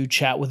go to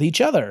chat with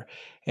each other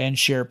and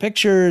share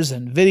pictures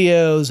and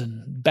videos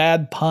and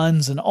bad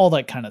puns and all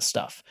that kind of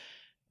stuff.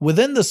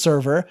 Within the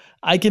server,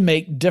 I can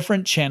make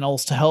different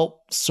channels to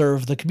help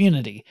serve the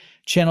community.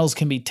 Channels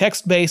can be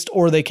text-based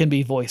or they can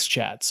be voice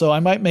chat. So I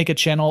might make a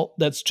channel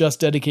that's just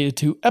dedicated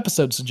to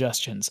episode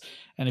suggestions.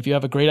 And if you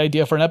have a great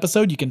idea for an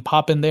episode, you can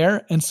pop in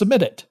there and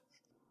submit it.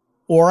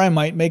 Or I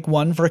might make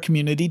one for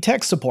community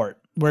tech support,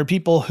 where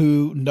people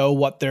who know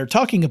what they're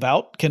talking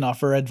about can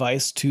offer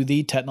advice to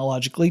the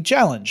technologically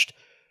challenged.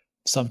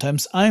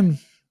 Sometimes I'm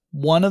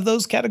one of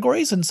those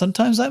categories and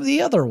sometimes I'm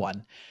the other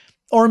one.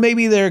 Or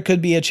maybe there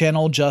could be a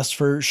channel just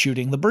for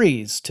shooting the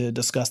breeze to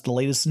discuss the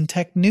latest in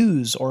tech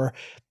news or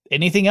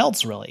anything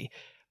else really.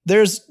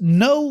 There's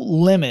no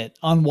limit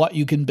on what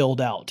you can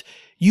build out.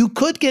 You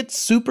could get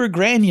super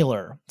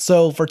granular.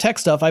 So for Tech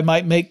Stuff, I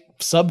might make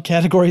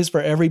subcategories for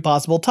every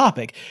possible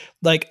topic.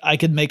 Like I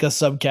could make a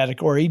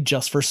subcategory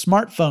just for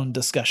smartphone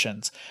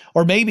discussions.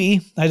 Or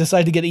maybe I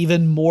decide to get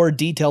even more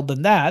detailed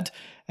than that,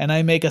 and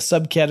I make a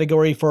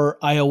subcategory for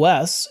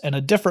iOS and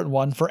a different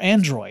one for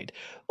Android.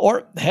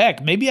 Or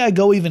heck, maybe I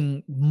go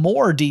even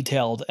more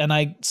detailed and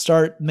I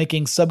start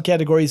making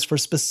subcategories for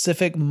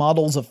specific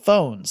models of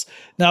phones.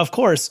 Now, of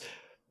course,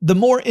 the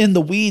more in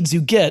the weeds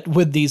you get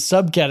with these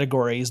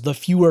subcategories, the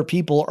fewer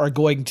people are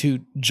going to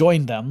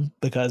join them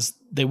because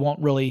they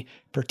won't really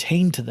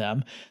pertain to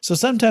them. So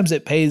sometimes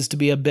it pays to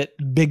be a bit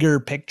bigger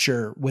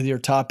picture with your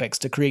topics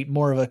to create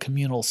more of a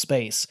communal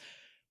space.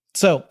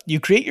 So you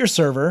create your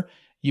server,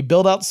 you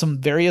build out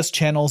some various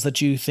channels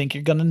that you think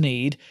you're going to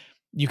need.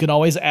 You can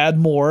always add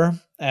more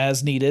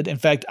as needed. In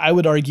fact, I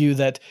would argue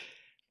that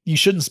you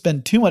shouldn't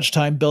spend too much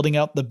time building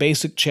out the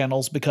basic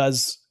channels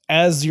because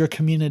as your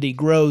community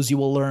grows, you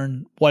will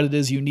learn what it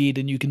is you need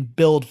and you can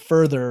build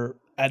further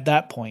at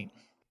that point.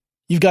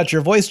 You've got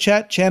your voice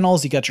chat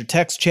channels, you got your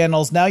text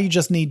channels. Now you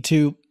just need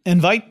to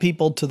invite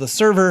people to the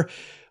server,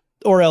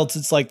 or else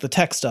it's like the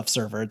Tech Stuff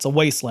server. It's a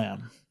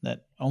wasteland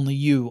that only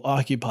you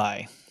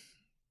occupy.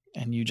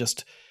 And you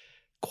just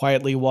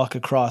quietly walk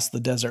across the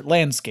desert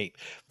landscape.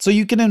 So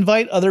you can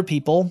invite other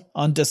people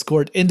on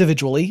Discord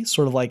individually,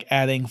 sort of like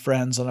adding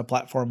friends on a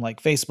platform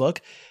like Facebook,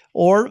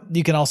 or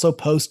you can also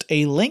post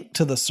a link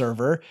to the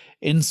server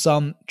in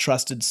some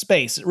trusted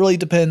space. It really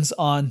depends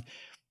on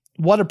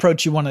what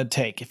approach you want to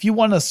take. If you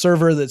want a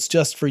server that's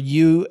just for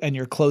you and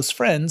your close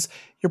friends,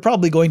 you're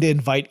probably going to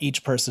invite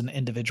each person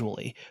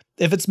individually.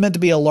 If it's meant to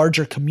be a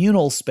larger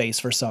communal space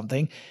for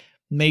something,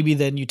 maybe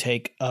then you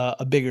take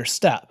a bigger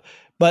step.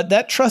 But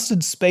that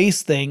trusted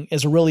space thing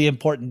is a really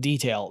important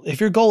detail. If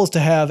your goal is to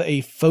have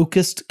a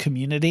focused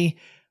community,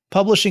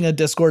 publishing a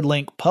Discord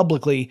link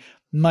publicly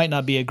might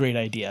not be a great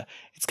idea.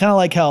 It's kind of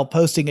like how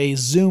posting a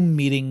Zoom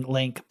meeting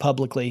link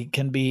publicly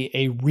can be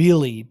a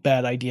really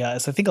bad idea,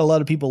 as I think a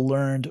lot of people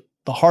learned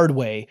the hard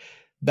way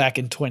back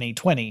in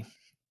 2020.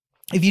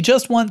 If you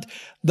just want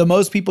the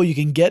most people you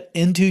can get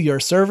into your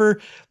server,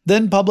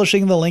 then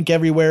publishing the link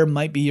everywhere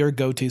might be your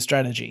go-to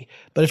strategy.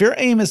 But if your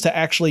aim is to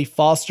actually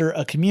foster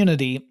a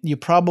community, you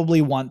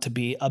probably want to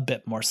be a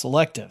bit more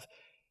selective.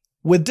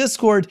 With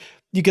Discord,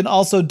 you can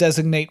also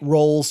designate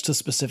roles to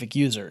specific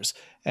users,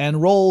 and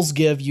roles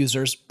give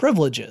users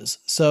privileges.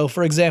 So,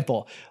 for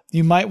example,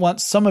 you might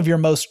want some of your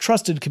most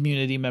trusted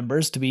community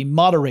members to be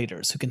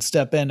moderators who can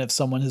step in if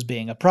someone is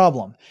being a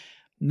problem.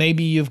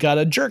 Maybe you've got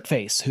a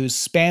jerkface who's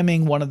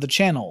spamming one of the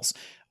channels,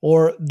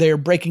 or they're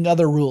breaking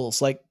other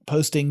rules like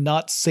posting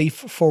not safe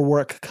for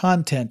work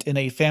content in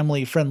a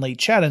family-friendly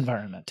chat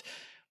environment.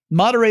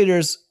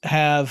 Moderators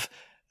have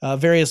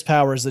various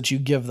powers that you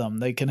give them.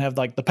 They can have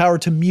like the power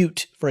to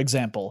mute, for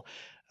example.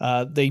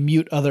 They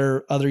mute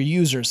other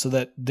users so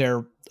that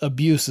their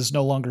abuse is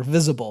no longer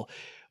visible.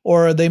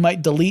 Or they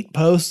might delete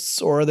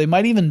posts, or they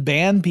might even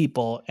ban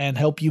people and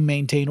help you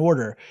maintain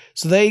order.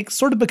 So they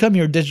sort of become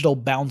your digital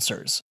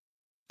bouncers.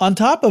 On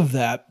top of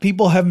that,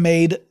 people have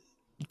made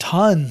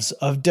tons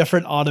of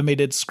different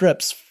automated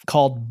scripts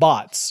called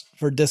bots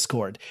for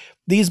Discord.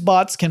 These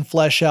bots can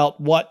flesh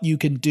out what you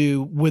can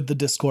do with the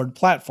Discord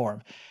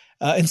platform.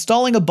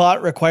 Installing a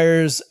bot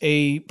requires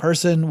a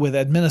person with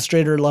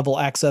administrator level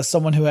access,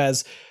 someone who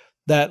has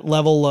that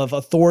level of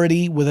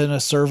authority within a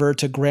server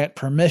to grant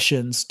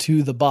permissions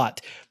to the bot.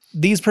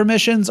 These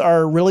permissions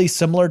are really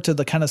similar to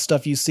the kind of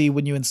stuff you see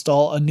when you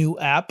install a new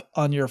app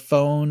on your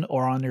phone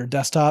or on your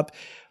desktop.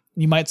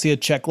 You might see a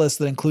checklist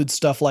that includes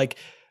stuff like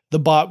the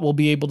bot will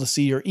be able to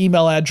see your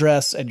email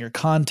address and your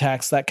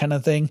contacts, that kind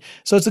of thing.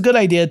 So it's a good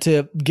idea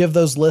to give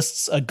those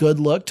lists a good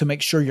look to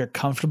make sure you're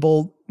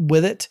comfortable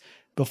with it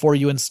before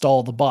you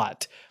install the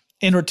bot.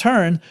 In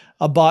return,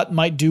 a bot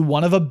might do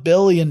one of a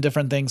billion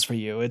different things for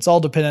you. It's all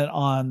dependent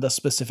on the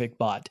specific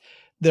bot.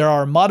 There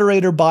are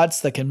moderator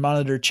bots that can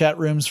monitor chat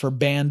rooms for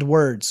banned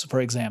words,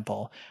 for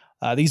example.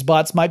 These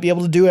bots might be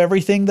able to do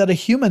everything that a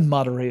human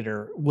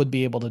moderator would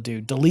be able to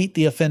do. Delete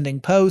the offending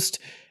post,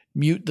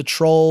 mute the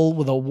troll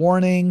with a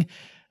warning,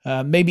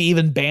 maybe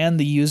even ban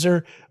the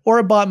user. Or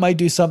a bot might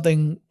do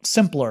something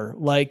simpler,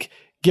 like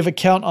give a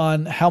count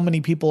on how many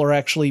people are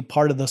actually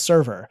part of the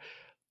server.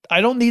 I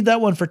don't need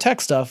that one for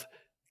tech stuff,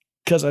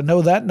 because I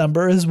know that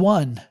number is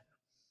 1.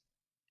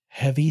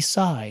 Heavy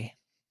sigh.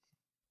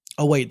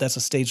 Oh wait, that's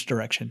a stage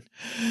direction.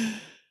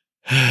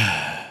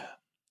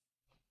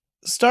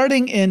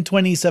 Starting in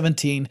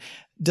 2017,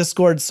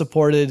 Discord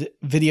supported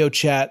video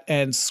chat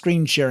and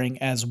screen sharing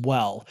as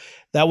well.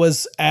 That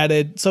was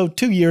added,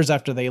 2 years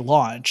after they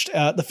launched.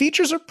 The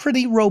features are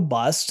pretty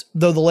robust,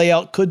 though the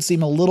layout could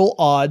seem a little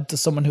odd to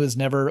someone who has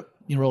never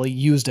really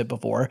used it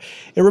before.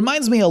 It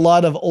reminds me a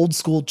lot of old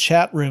school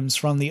chat rooms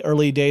from the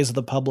early days of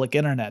the public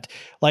internet.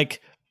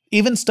 Like,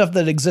 even stuff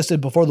that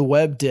existed before the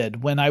web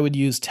did, when I would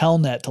use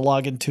Telnet to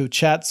log into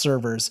chat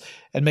servers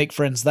and make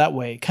friends that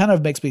way. Kind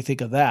of makes me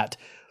think of that.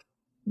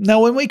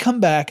 Now, when we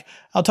come back,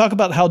 I'll talk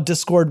about how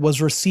Discord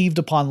was received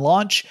upon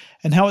launch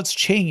and how it's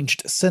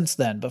changed since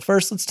then. But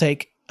first, let's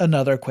take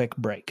another quick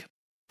break.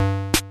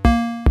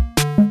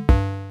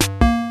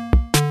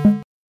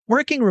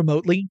 Working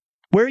remotely,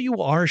 where you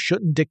are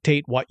shouldn't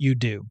dictate what you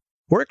do.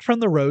 Work from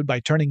the road by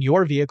turning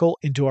your vehicle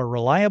into a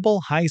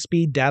reliable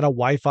high-speed data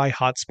Wi-Fi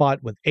hotspot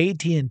with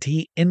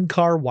AT&T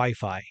in-car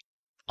Wi-Fi.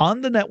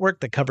 On the network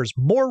that covers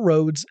more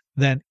roads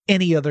than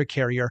any other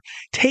carrier,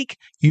 take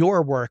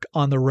your work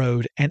on the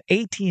road and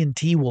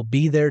AT&T will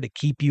be there to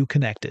keep you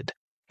connected.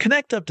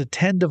 Connect up to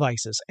 10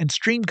 devices and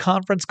stream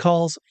conference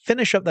calls,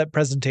 finish up that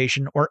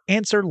presentation, or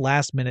answer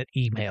last-minute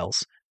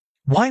emails.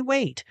 Why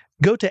wait?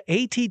 Go to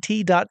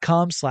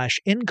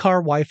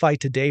att.com/in-car Wi-Fi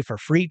today for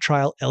free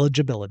trial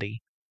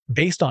eligibility.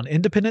 Based on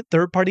independent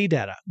third-party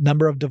data,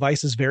 number of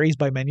devices varies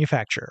by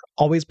manufacturer.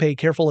 Always pay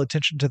careful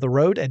attention to the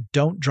road and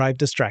don't drive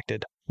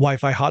distracted.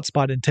 Wi-Fi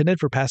hotspot intended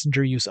for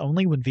passenger use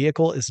only when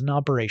vehicle is in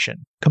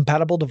operation.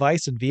 Compatible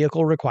device and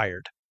vehicle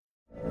required.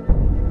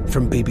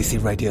 From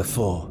BBC Radio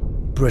 4,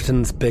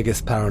 Britain's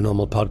biggest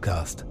paranormal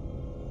podcast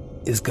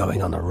is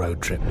going on a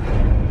road trip.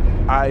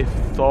 I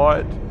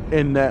thought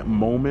in that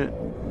moment,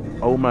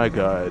 oh my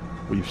God,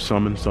 we've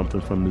summoned something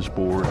from this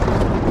board.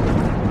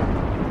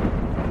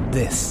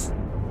 This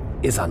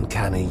is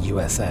Uncanny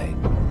USA.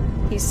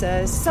 He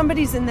says,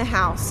 somebody's in the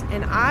house,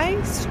 and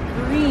I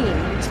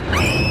screamed.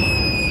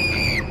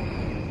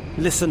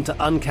 Listen to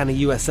Uncanny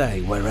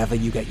USA wherever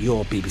you get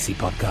your BBC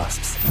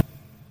podcasts,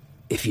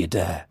 if you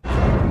dare.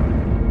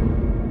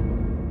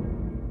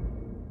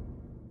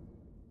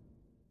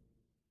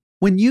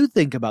 When you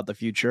think about the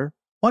future,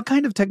 what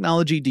kind of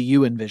technology do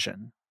you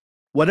envision?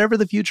 Whatever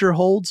the future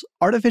holds,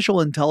 artificial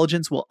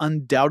intelligence will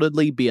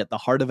undoubtedly be at the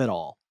heart of it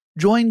all.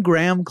 Join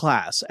Graham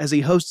Class as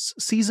he hosts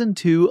Season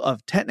 2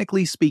 of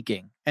Technically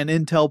Speaking, an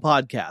Intel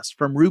podcast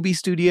from Ruby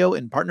Studio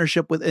in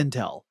partnership with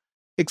Intel.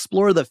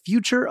 Explore the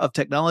future of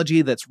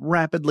technology that's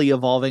rapidly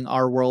evolving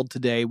our world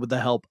today with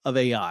the help of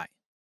AI.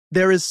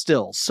 There is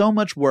still so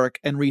much work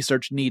and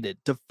research needed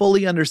to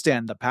fully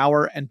understand the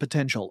power and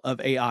potential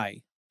of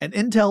AI, and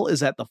Intel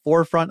is at the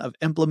forefront of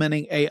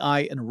implementing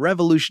AI in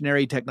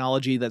revolutionary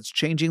technology that's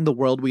changing the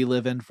world we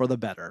live in for the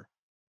better.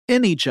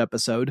 In each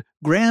episode,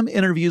 Graham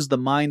interviews the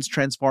minds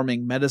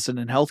transforming medicine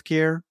and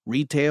healthcare,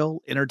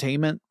 retail,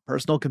 entertainment,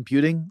 personal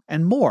computing,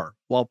 and more,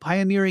 while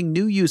pioneering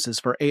new uses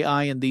for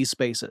AI in these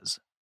spaces.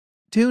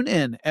 Tune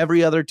in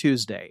every other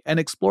Tuesday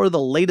and explore the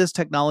latest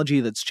technology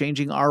that's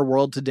changing our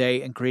world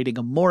today and creating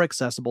a more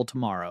accessible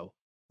tomorrow.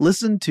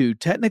 Listen to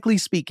Technically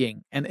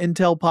Speaking, an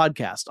Intel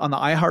podcast on the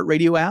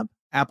iHeartRadio app,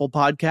 Apple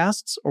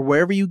Podcasts, or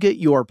wherever you get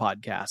your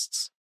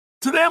podcasts.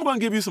 Today I'm going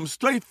to give you some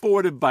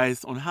straightforward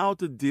advice on how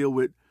to deal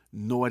with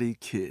naughty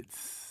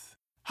kids.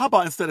 How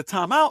about instead of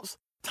timeouts,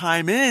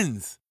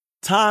 time-ins?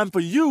 Time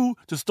for you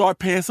to start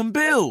paying some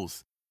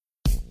bills.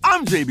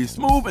 I'm JB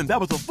Smoove, and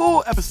that was a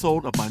full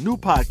episode of my new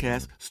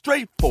podcast,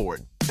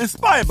 Straightforward,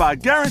 inspired by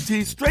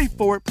guaranteed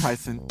straightforward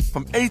pricing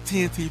from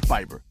AT&T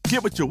Fiber.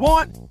 Get what you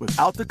want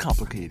without the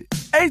complicated.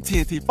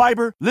 AT&T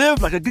Fiber,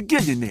 live like a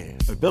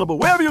gigillionaire. Available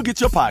wherever you get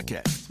your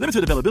podcast.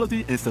 Limited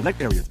availability in select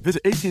areas.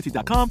 Visit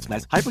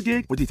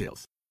AT&T.com/hypergig for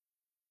details.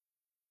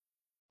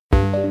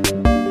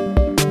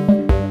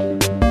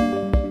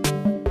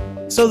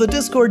 So the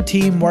Discord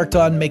team worked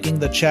on making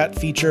the chat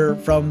feature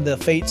from the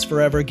Fates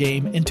Forever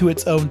game into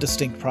its own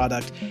distinct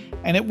product,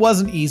 and it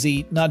wasn't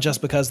easy, not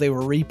just because they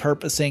were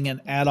repurposing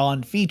an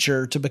add-on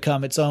feature to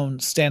become its own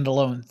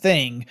standalone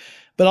thing,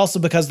 but also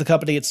because the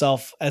company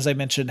itself, as I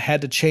mentioned,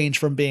 had to change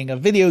from being a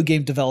video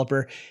game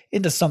developer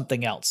into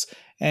something else.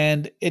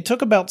 And it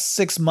took about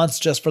 6 months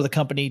just for the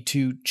company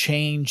to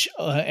change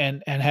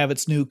and have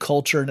its new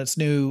culture and its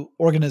new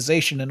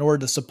organization in order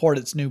to support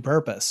its new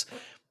purpose.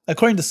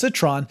 According to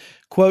Citron,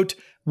 quote,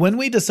 "When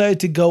we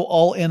decided to go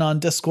all in on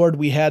Discord,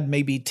 we had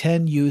maybe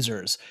 10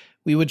 users.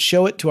 We would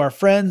show it to our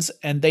friends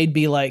and they'd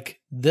be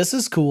like, this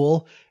is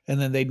cool, and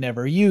then they'd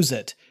never use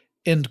it."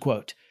 End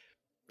quote.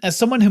 As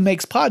someone who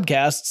makes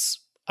podcasts,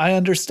 I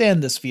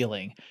understand this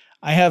feeling.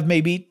 I have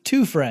maybe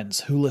 2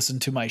 friends who listen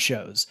to my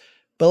shows.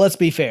 But let's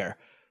be fair.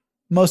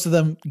 Most of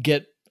them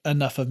get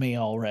enough of me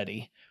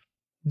already.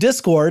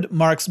 Discord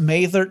marks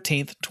May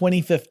 13th,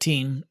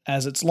 2015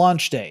 as its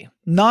launch day.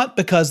 Not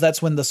because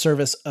that's when the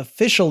service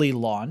officially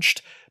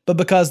launched, but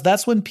because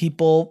that's when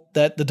people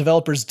that the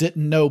developers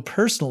didn't know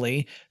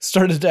personally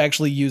started to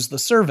actually use the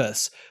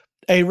service.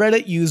 A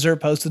Reddit user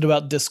posted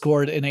about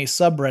Discord in a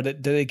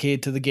subreddit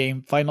dedicated to the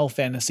game Final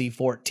Fantasy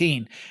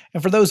XIV.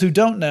 And for those who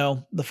don't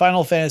know, the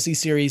Final Fantasy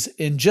series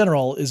in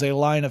general is a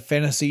line of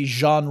fantasy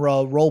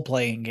genre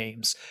role-playing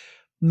games.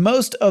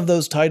 Most of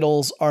those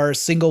titles are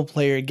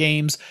single-player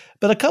games,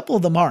 but a couple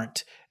of them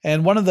aren't.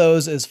 And one of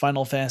those is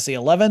Final Fantasy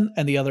XI,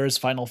 and the other is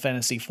Final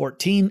Fantasy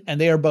XIV, and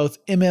they are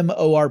both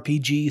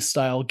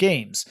MMORPG-style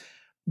games.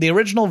 The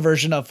original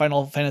version of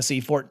Final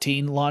Fantasy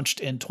XIV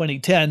launched in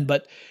 2010,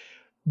 but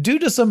due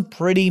to some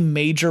pretty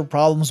major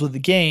problems with the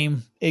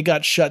game, it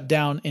got shut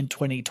down in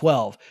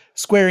 2012.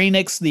 Square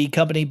Enix, the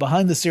company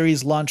behind the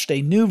series, launched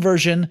a new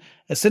version,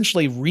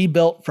 essentially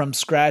rebuilt from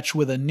scratch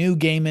with a new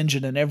game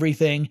engine and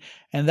everything,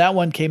 and that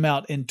one came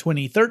out in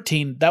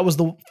 2013. That was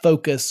the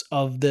focus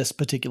of this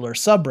particular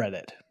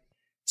subreddit.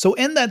 So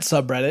in that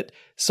subreddit,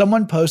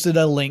 someone posted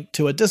a link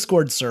to a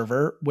Discord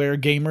server where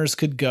gamers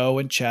could go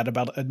and chat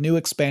about a new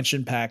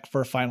expansion pack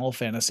for Final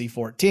Fantasy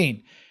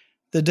XIV.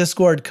 The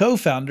Discord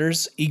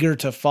co-founders, eager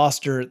to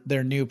foster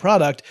their new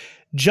product,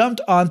 jumped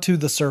onto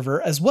the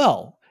server as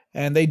well,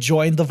 and they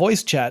joined the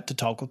voice chat to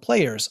talk with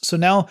players. So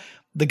now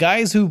the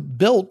guys who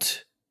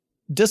built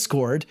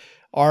Discord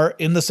are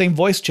in the same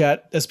voice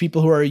chat as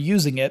people who are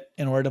using it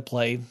in order to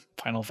play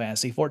Final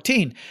Fantasy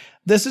XIV.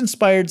 This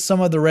inspired some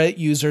of the Reddit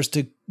users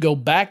to go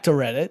back to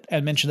Reddit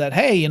and mention that,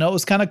 hey, it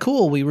was kind of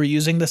cool. We were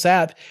using this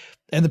app,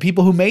 and the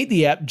people who made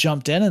the app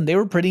jumped in, and they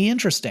were pretty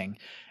interesting.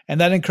 And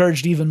that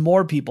encouraged even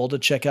more people to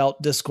check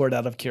out Discord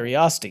out of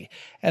curiosity.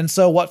 And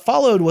so what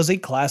followed was a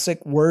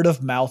classic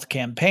word-of-mouth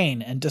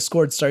campaign, and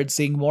Discord started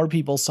seeing more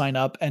people sign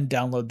up and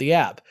download the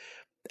app.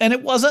 And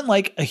it wasn't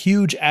like a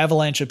huge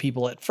avalanche of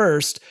people at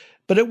first,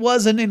 but it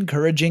was an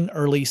encouraging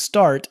early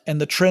start, and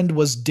the trend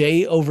was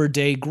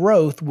day-over-day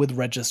growth with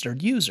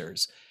registered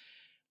users.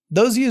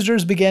 Those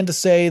users began to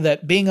say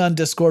that being on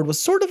Discord was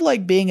sort of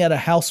like being at a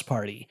house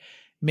party.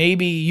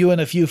 Maybe you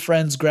and a few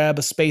friends grab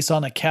a space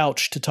on a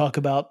couch to talk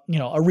about,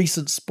 a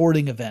recent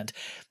sporting event.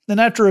 Then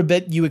after a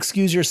bit, you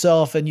excuse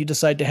yourself and you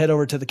decide to head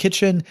over to the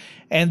kitchen,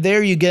 and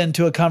there you get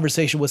into a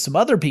conversation with some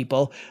other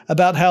people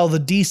about how the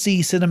DC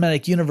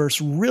cinematic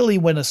universe really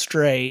went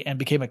astray and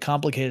became a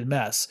complicated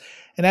mess.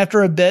 And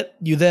after a bit,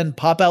 you then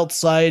pop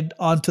outside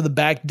onto the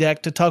back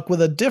deck to talk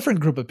with a different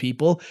group of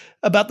people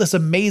about this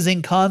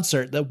amazing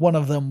concert that one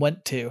of them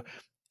went to.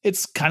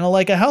 It's kind of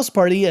like a house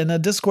party, and a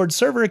Discord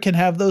server can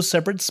have those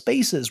separate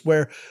spaces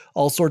where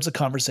all sorts of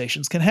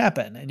conversations can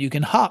happen, and you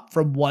can hop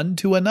from one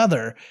to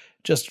another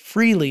just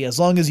freely as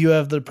long as you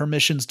have the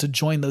permissions to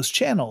join those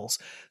channels.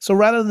 So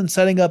rather than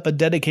setting up a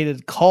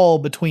dedicated call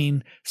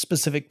between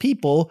specific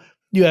people,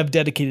 you have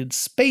dedicated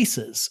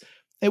spaces.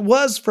 It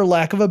was, for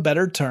lack of a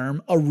better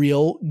term, a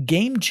real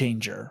game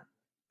changer.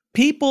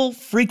 People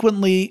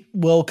frequently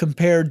will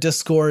compare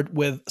Discord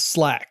with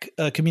Slack,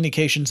 a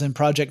communications and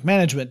project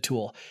management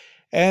tool.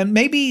 And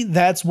maybe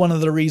that's one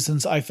of the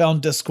reasons I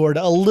found Discord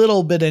a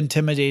little bit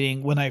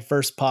intimidating when I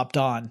first popped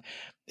on.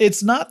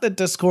 It's not that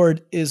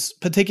Discord is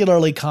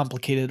particularly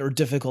complicated or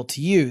difficult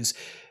to use,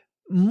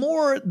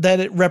 more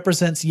that it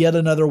represents yet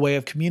another way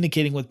of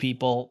communicating with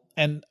people,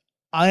 and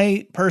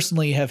I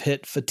personally have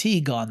hit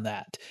fatigue on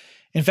that.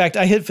 In fact,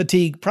 I hit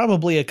fatigue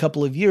probably a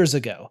couple of years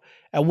ago.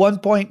 At one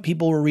point,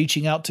 people were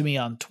reaching out to me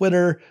on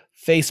Twitter,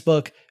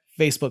 Facebook,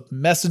 Facebook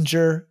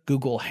Messenger,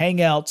 Google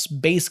Hangouts,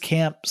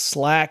 Basecamp,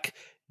 Slack,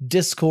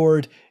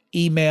 Discord,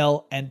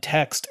 email, and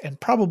text, and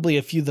probably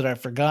a few that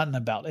I've forgotten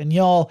about. And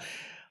y'all,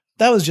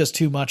 that was just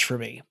too much for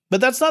me.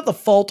 But that's not the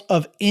fault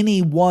of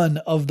any one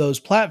of those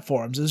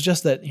platforms. It's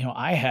just that,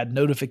 I had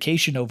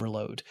notification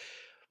overload.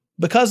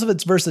 Because of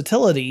its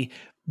versatility,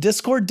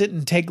 Discord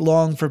didn't take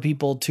long for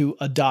people to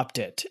adopt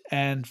it,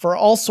 and for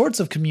all sorts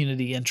of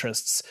community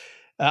interests.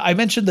 I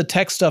mentioned the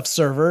Tech Stuff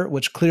server,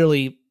 which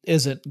clearly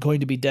isn't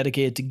going to be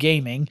dedicated to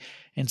gaming.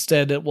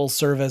 Instead, it will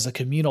serve as a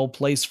communal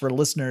place for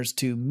listeners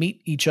to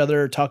meet each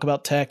other, talk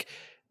about tech,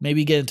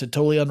 maybe get into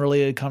totally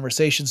unrelated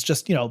conversations,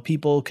 just,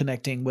 people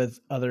connecting with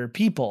other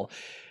people.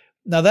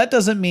 Now, that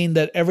doesn't mean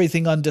that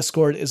everything on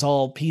Discord is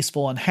all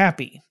peaceful and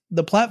happy.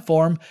 The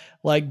platform,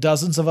 like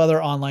dozens of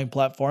other online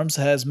platforms,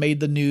 has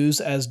made the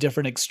news as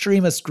different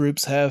extremist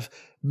groups have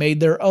made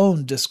their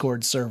own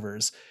Discord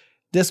servers.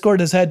 Discord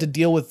has had to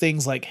deal with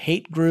things like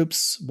hate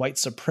groups, white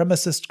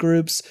supremacist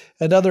groups,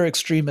 and other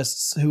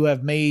extremists who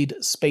have made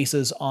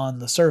spaces on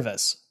the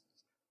service.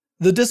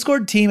 The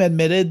Discord team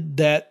admitted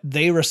that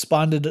they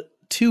responded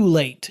too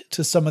late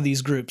to some of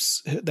these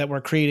groups that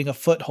were creating a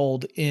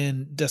foothold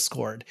in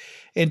Discord.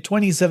 In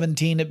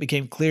 2017, it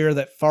became clear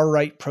that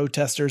far-right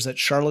protesters at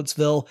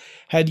Charlottesville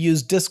had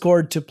used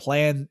Discord to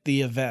plan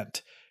the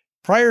event.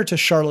 Prior to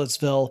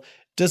Charlottesville,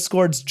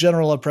 Discord's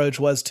general approach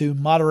was to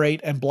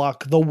moderate and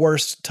block the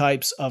worst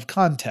types of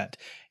content,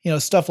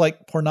 stuff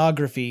like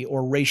pornography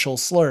or racial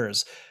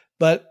slurs.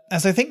 But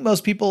as I think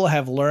most people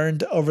have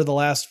learned over the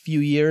last few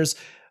years,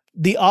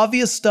 the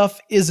obvious stuff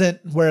isn't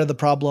where the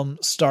problem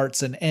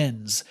starts and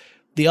ends.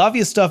 The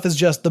obvious stuff is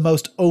just the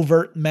most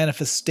overt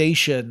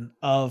manifestation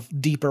of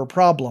deeper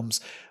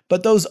problems.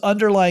 But those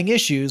underlying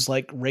issues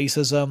like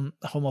racism,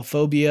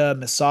 homophobia,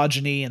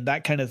 misogyny, and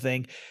that kind of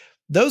thing,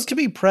 those can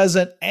be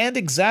present and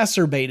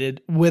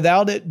exacerbated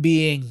without it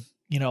being,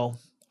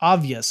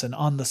 obvious and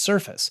on the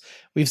surface.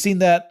 We've seen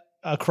that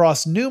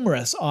across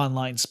numerous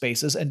online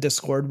spaces, and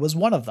Discord was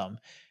one of them,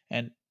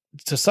 and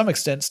to some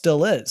extent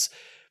still is.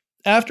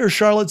 After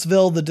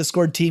Charlottesville, the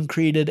Discord team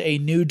created a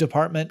new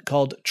department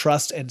called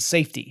Trust and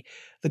Safety.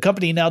 The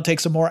company now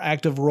takes a more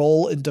active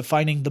role in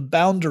defining the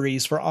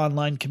boundaries for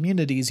online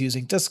communities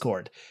using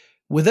Discord.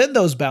 Within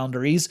those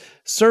boundaries,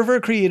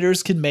 server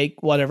creators can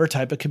make whatever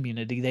type of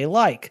community they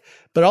like,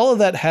 but all of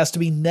that has to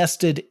be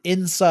nested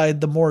inside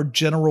the more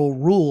general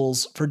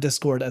rules for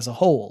Discord as a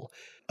whole.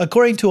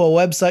 According to a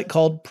website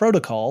called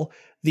Protocol,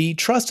 the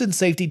Trust and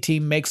Safety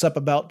team makes up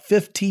about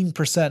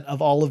 15%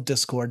 of all of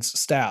Discord's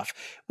staff,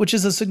 which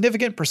is a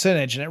significant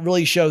percentage, and it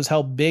really shows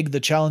how big the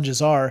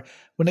challenges are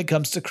when it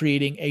comes to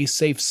creating a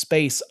safe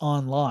space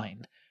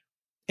online.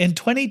 In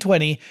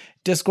 2020,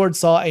 Discord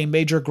saw a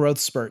major growth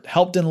spurt,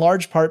 helped in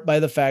large part by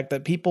the fact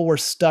that people were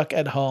stuck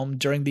at home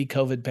during the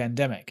COVID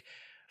pandemic.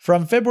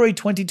 From February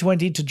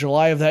 2020 to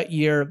July of that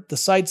year, the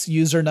site's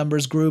user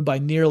numbers grew by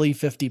nearly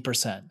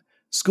 50%.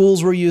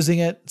 Schools were using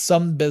it,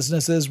 some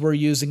businesses were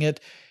using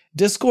it.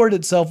 Discord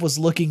itself was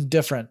looking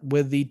different,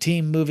 with the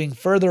team moving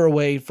further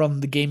away from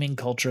the gaming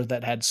culture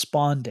that had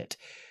spawned it.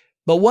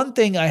 But one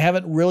thing I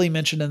haven't really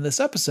mentioned in this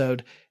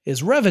episode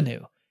is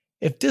revenue.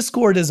 If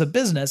Discord is a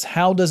business,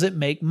 how does it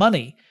make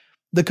money?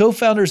 The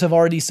co-founders have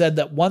already said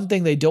that one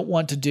thing they don't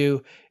want to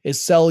do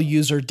is sell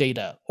user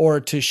data or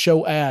to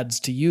show ads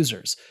to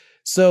users.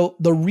 So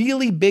the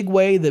really big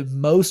way that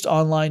most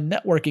online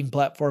networking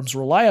platforms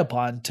rely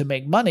upon to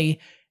make money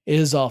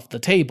is off the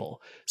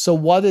table. So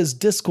what is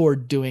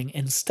Discord doing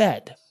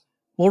instead?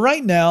 Well,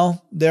 right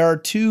now, there are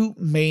two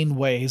main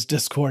ways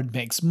Discord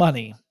makes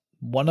money.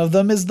 One of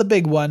them is the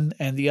big one,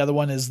 and the other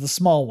one is the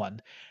small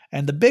one.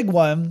 And the big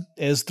one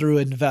is through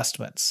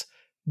investments.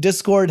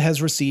 Discord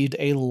has received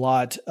a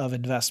lot of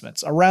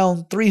investments,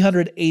 around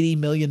 $380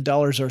 million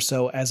or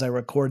so as I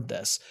record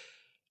this.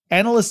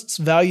 Analysts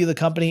value the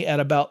company at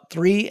about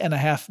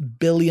 $3.5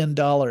 billion,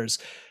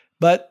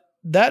 but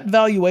that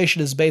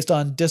valuation is based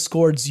on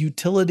Discord's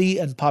utility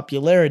and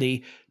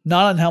popularity,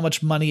 not on how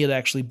much money it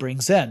actually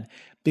brings in,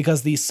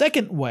 because the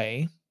second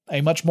way,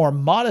 a much more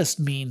modest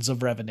means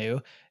of revenue,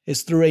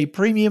 is through a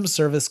premium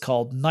service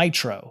called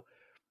Nitro.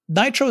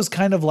 Nitro is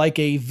kind of like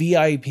a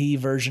VIP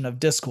version of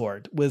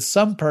Discord, with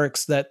some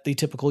perks that the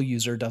typical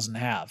user doesn't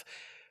have.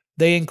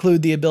 They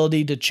include the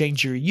ability to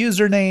change your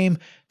username,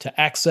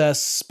 to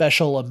access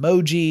special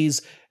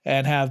emojis,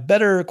 and have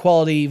better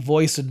quality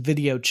voice and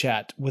video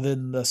chat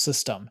within the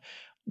system.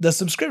 The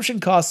subscription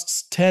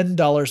costs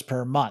 $10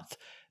 per month.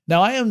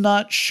 Now, I am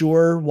not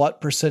sure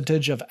what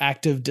percentage of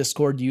active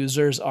Discord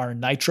users are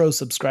Nitro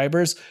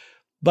subscribers,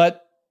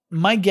 but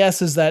my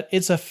guess is that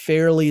it's a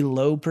fairly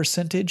low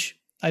percentage.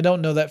 I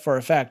don't know that for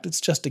a fact,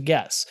 it's just a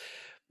guess.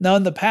 Now,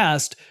 in the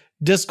past,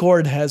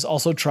 Discord has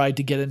also tried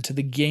to get into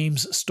the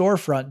games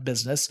storefront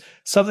business,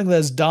 something that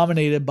is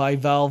dominated by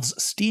Valve's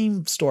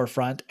Steam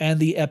storefront and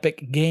the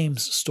Epic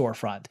Games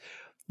storefront.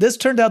 This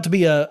turned out to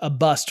be a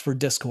bust for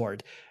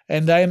Discord,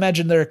 and I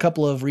imagine there are a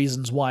couple of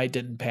reasons why it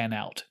didn't pan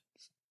out.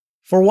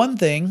 For one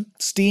thing,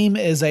 Steam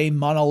is a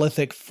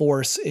monolithic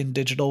force in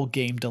digital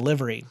game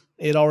delivery.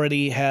 It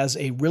already has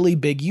a really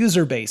big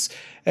user base,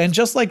 and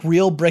just like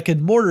real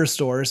brick-and-mortar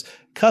stores,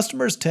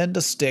 customers tend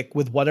to stick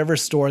with whatever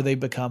store they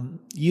become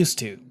used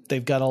to.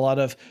 They've got a lot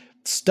of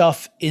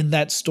stuff in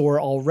that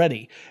store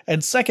already.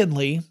 And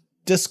secondly,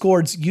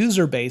 Discord's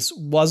user base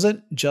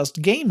wasn't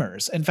just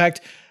gamers. In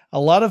fact,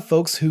 a lot of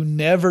folks who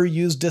never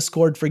used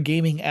Discord for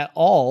gaming at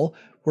all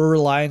were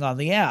relying on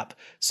the app,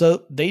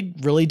 so they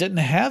really didn't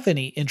have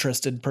any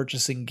interest in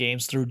purchasing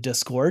games through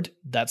Discord.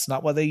 That's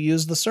not what they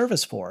used the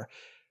service for.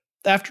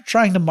 After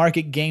trying to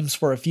market games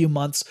for a few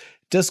months,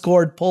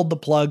 Discord pulled the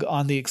plug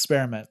on the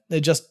experiment.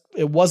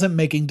 It wasn't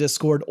making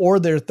Discord or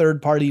their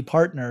third-party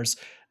partners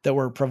that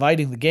were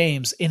providing the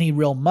games any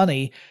real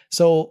money,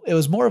 so it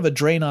was more of a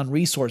drain on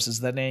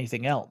resources than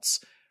anything else.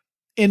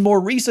 In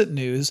more recent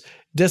news,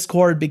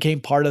 Discord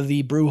became part of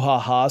the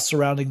brouhaha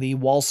surrounding the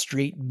Wall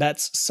Street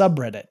Bets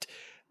subreddit.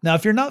 Now,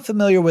 if you're not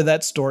familiar with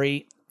that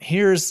story,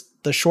 here's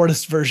the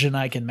shortest version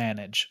I can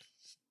manage.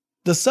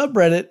 The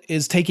subreddit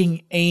is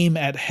taking aim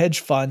at hedge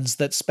funds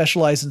that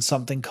specialize in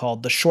something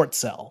called the short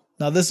sell.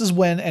 Now, this is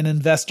when an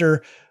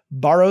investor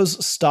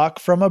borrows stock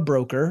from a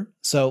broker,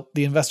 so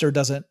the investor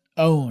doesn't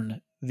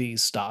own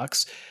these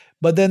stocks,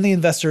 but then the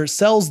investor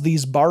sells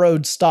these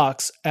borrowed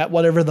stocks at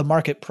whatever the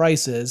market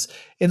price is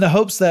in the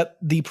hopes that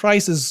the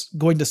price is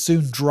going to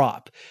soon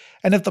drop.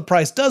 And if the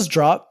price does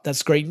drop,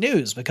 that's great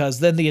news, because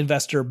then the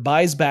investor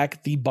buys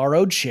back the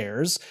borrowed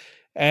shares,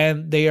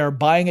 and they are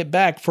buying it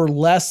back for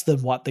less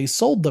than what they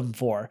sold them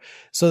for.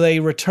 So they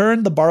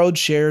return the borrowed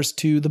shares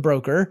to the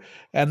broker,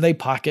 and they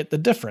pocket the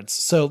difference.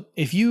 So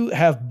if you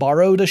have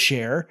borrowed a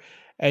share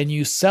and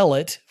you sell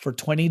it for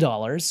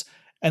 $20,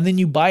 and then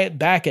you buy it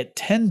back at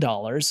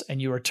 $10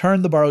 and you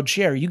return the borrowed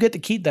share, you get to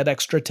keep that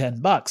extra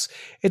 $10.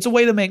 It's a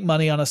way to make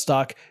money on a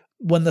stock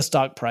when the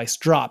stock price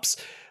drops.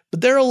 But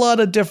there are a lot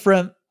of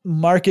different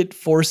market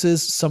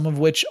forces, some of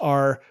which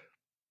are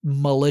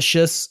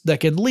malicious that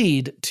can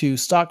lead to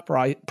stock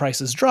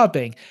prices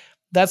dropping.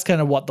 That's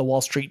kind of what the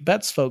Wall Street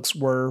Bets folks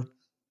were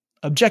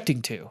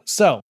objecting to.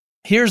 So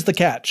here's the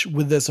catch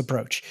with this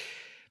approach.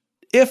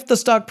 If the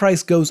stock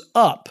price goes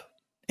up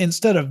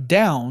instead of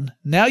down,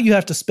 now you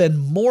have to spend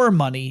more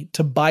money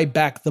to buy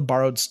back the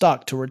borrowed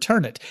stock to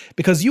return it,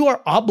 because you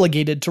are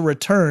obligated to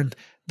return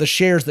the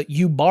shares that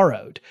you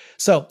borrowed.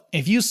 So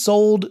if you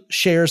sold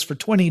shares for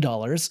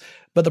 $20,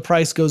 but the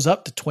price goes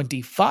up to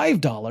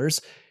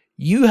 $25,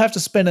 you have to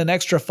spend an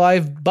extra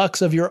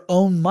 $5 of your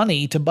own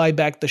money to buy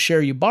back the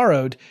share you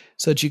borrowed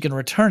so that you can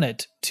return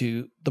it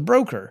to the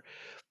broker.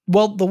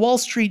 Well, the Wall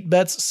Street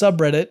Bets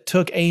subreddit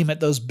took aim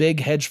at those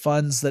big hedge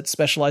funds that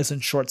specialize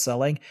in short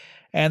selling,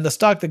 and the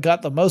stock that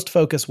got the most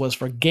focus was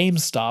for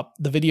GameStop,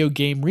 the video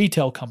game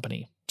retail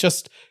company.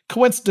 Just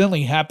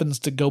coincidentally happens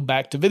to go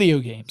back to video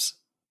games.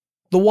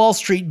 The Wall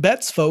Street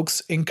Bets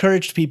folks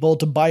encouraged people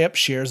to buy up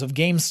shares of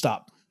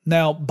GameStop.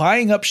 Now,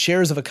 buying up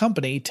shares of a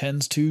company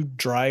tends to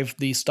drive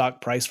the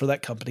stock price for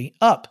that company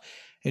up.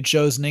 It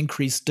shows an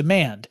increased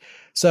demand.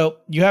 So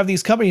you have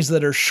these companies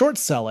that are short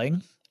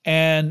selling,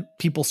 and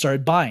people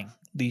started buying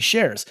these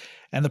shares,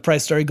 and the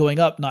price started going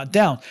up, not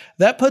down.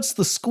 That puts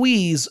the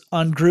squeeze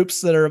on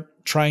groups that are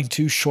trying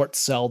to short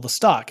sell the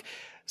stock.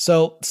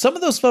 So some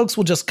of those folks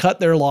will just cut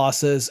their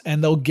losses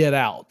and they'll get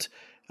out.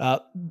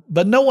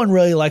 But no one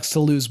really likes to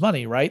lose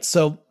money, right?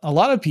 So a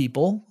lot of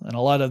people and a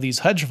lot of these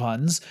hedge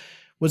funds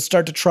would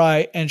start to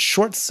try and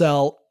short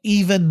sell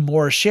even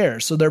more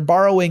shares. So they're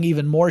borrowing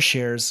even more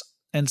shares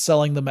and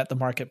selling them at the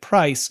market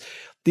price.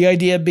 The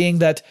idea being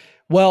that,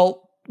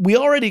 well, we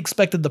already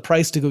expected the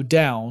price to go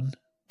down.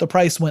 The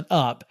price went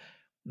up.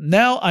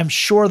 Now I'm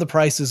sure the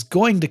price is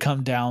going to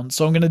come down,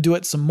 so I'm going to do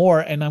it some more,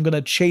 and I'm going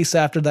to chase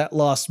after that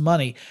lost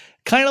money.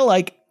 Kind of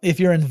like if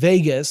you're in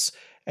Vegas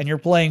and you're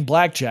playing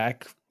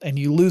blackjack and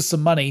you lose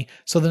some money,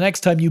 so the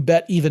next time you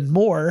bet even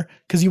more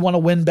because you want to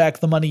win back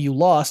the money you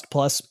lost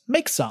plus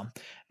make some.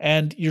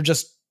 And you're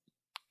just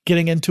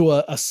getting into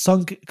a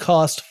sunk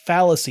cost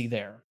fallacy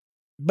there.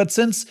 But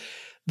since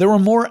there were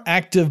more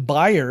active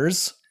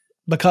buyers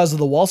because of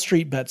the Wall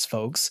Street Bets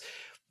folks,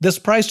 this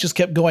price just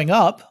kept going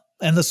up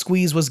and the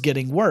squeeze was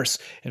getting worse.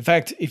 In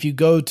fact, if you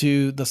go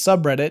to the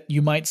subreddit,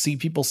 you might see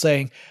people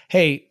saying,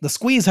 hey, the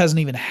squeeze hasn't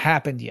even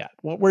happened yet.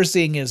 What we're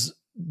seeing is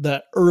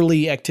the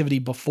early activity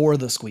before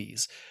the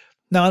squeeze.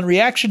 Now, in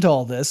reaction to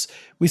all this,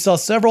 we saw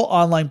several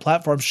online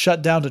platforms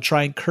shut down to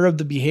try and curb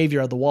the behavior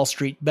of the Wall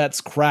Street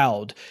Bets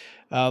crowd.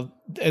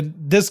 And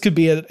this could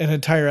be an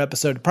entire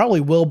episode,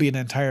 probably will be an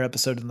entire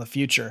episode in the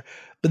future.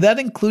 But that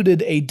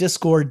included a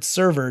Discord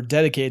server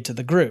dedicated to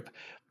the group.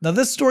 Now,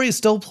 this story is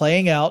still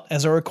playing out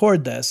as I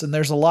record this, and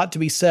there's a lot to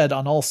be said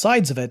on all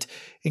sides of it,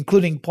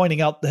 including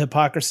pointing out the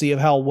hypocrisy of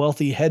how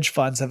wealthy hedge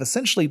funds have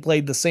essentially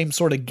played the same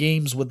sort of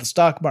games with the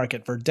stock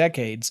market for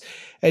decades,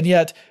 and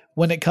yet,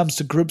 when it comes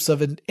to groups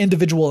of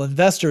individual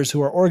investors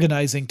who are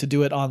organizing to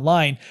do it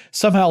online,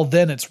 somehow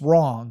then it's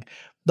wrong.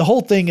 The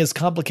whole thing is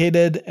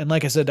complicated, and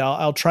like I said,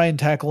 I'll try and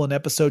tackle an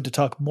episode to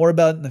talk more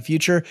about it in the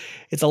future.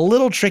 It's a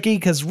little tricky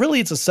because really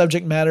it's a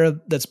subject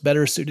matter that's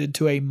better suited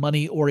to a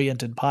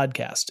money-oriented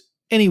podcast.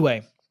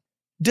 Anyway,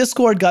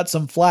 Discord got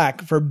some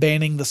flack for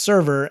banning the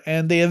server,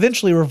 and they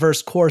eventually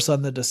reversed course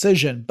on the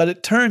decision, but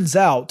it turns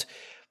out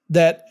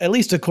that, at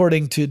least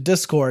according to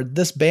Discord,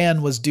 this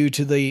ban was due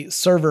to the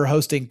server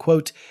hosting,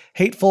 quote,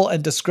 hateful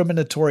and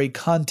discriminatory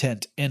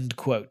content, end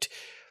quote,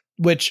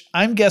 which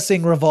I'm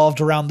guessing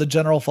revolved around the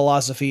general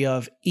philosophy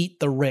of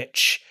eat the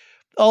rich.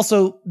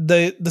 Also,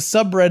 the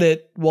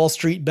subreddit Wall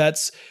Street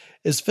Bets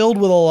is filled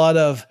with a lot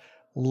of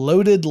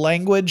loaded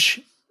language,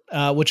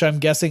 which I'm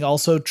guessing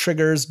also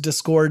triggers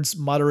Discord's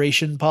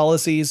moderation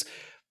policies,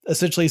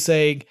 essentially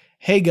saying,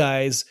 hey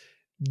guys,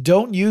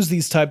 don't use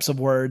these types of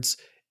words.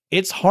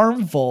 It's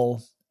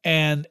harmful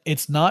and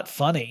it's not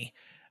funny.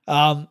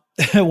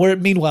 Where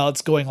meanwhile,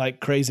 it's going like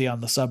crazy on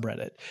the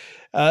subreddit.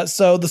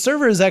 So the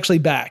server is actually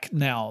back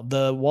now.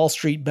 The Wall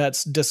Street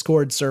Bets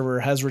Discord server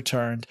has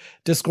returned.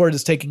 Discord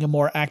is taking a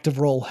more active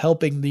role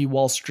helping the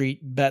Wall Street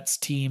Bets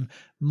team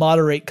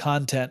moderate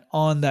content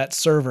on that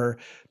server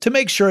to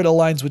make sure it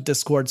aligns with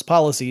Discord's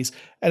policies.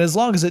 And as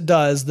long as it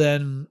does,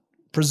 then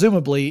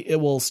presumably it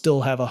will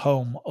still have a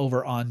home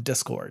over on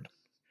Discord.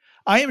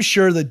 I am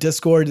sure that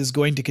Discord is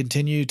going to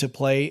continue to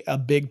play a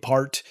big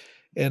part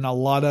in a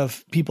lot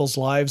of people's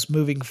lives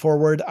moving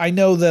forward. I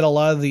know that a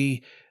lot of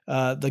the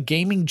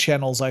gaming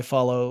channels I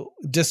follow,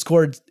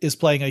 Discord is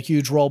playing a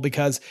huge role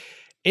because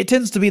it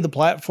tends to be the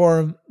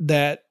platform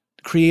that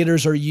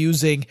creators are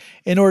using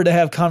in order to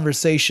have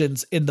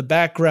conversations in the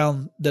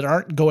background that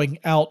aren't going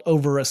out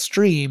over a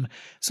stream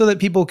so that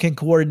people can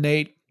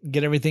coordinate,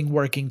 get everything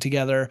working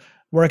together,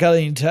 work out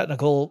any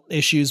technical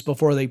issues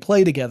before they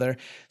play together.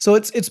 So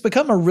it's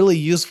become a really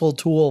useful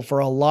tool for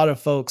a lot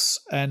of folks,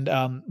 and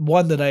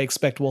one that I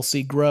expect we'll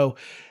see grow.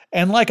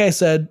 And like I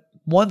said,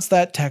 once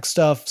that tech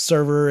stuff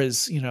server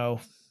is,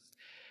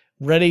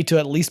 ready to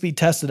at least be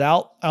tested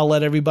out, I'll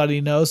let everybody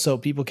know so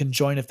people can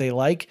join if they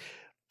like.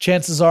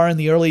 Chances are in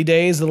the early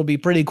days it'll be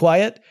pretty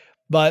quiet,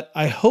 but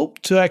I hope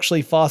to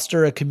actually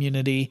foster a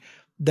community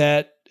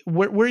that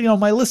where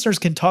my listeners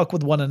can talk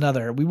with one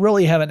another. We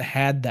really haven't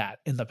had that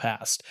in the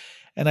past.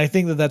 And I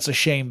think that that's a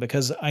shame,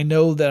 because I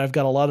know that I've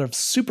got a lot of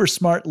super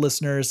smart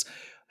listeners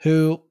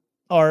who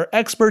are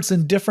experts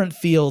in different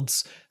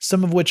fields,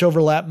 some of which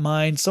overlap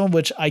mine, some of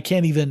which I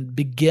can't even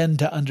begin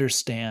to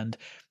understand.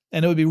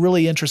 And it would be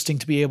really interesting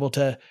to be able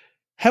to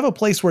have a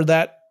place where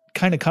that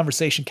kind of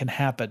conversation can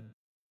happen.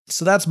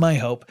 So that's my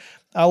hope.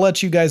 I'll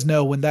let you guys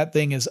know when that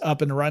thing is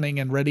up and running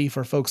and ready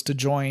for folks to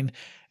join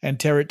and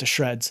tear it to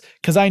shreds,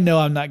 because I know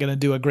I'm not going to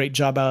do a great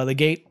job out of the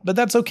gate, but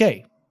that's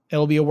okay.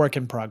 It'll be a work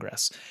in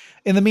progress.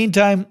 In the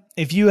meantime,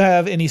 if you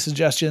have any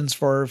suggestions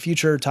for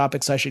future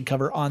topics I should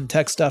cover on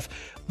Tech Stuff,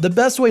 the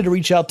best way to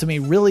reach out to me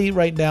really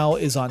right now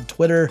is on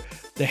Twitter.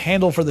 The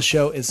handle for the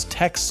show is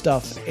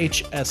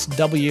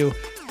TechStuffHSW,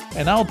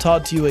 and I'll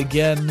talk to you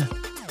again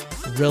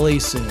really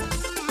soon.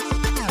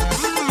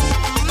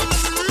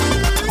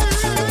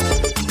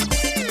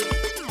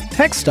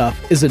 Tech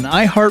Stuff is an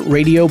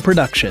iHeartRadio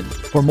production.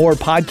 For more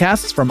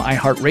podcasts from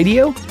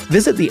iHeartRadio,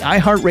 visit the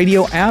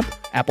iHeartRadio app,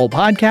 Apple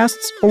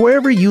Podcasts, or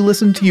wherever you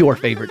listen to your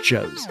favorite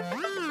shows.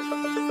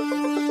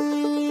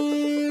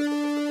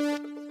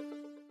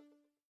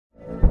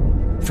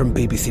 From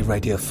BBC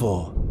Radio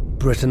 4,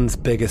 Britain's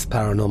biggest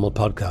paranormal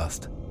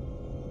podcast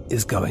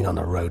is going on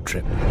a road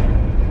trip.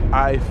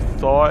 I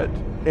thought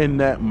in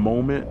that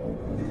moment,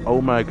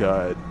 oh my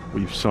God,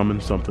 we've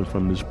summoned something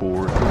from this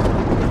board.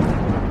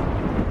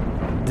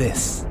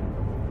 This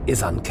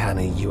is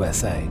Uncanny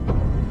USA.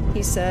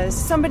 He says,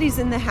 somebody's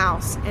in the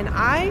house, and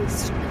I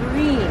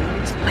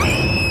screamed.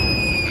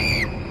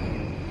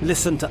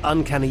 Listen to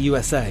Uncanny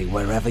USA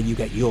wherever you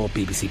get your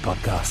BBC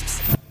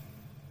podcasts,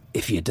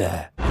 if you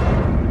dare.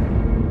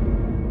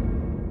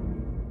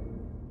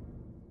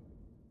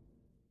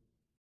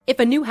 If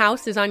a new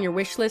house is on your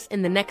wish list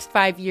in the next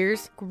 5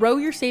 years, grow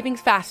your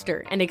savings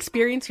faster and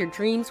experience your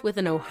dreams with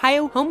an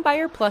Ohio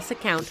Homebuyer Plus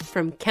account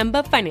from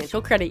Kemba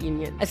Financial Credit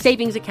Union. A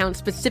savings account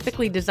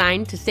specifically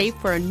designed to save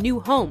for a new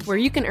home, where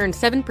you can earn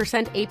 7%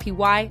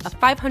 APY, a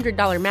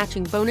 $500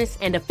 matching bonus,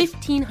 and a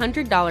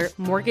 $1,500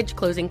 mortgage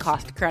closing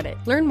cost credit.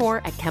 Learn more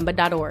at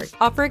Kemba.org.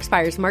 Offer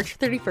expires March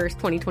 31st,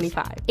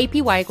 2025.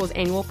 APY equals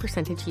annual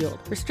percentage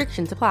yield.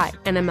 Restrictions apply.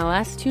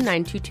 NMLS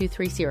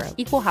 292230.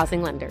 Equal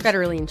housing lender.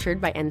 Federally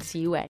insured by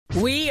NCUA.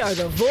 We are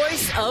the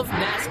voice of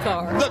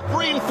NASCAR. The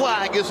green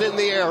flag is in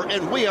the air,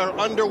 and we are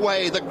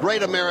underway. The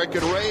Great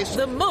American Race.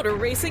 The Motor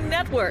Racing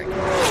Network.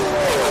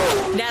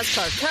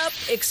 NASCAR Cup,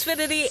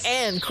 Xfinity,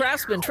 and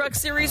Craftsman Truck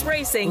Series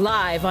Racing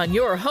live on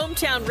your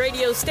hometown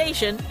radio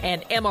station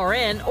and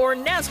MRN or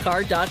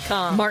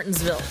NASCAR.com.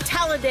 Martinsville,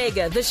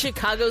 Talladega, the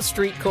Chicago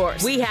Street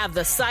Course. We have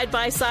the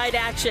side-by-side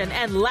action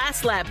and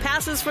last lap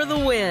passes for the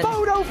win.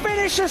 Photo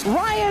finishes.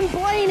 Ryan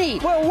Blaney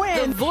will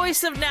win. The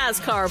voice of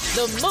NASCAR,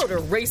 the Motor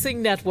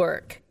Racing Network.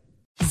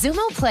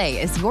 Xumo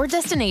Play is your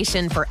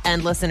destination for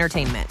endless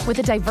entertainment. With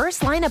a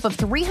diverse lineup of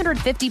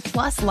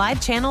 350-plus live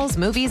channels,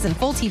 movies, and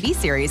full TV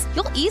series,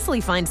 you'll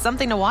easily find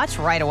something to watch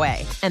right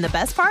away. And the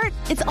best part?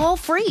 It's all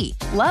free.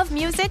 Love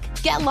music?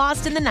 Get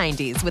lost in the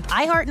 90s with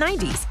iHeart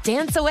 90s,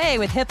 dance away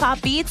with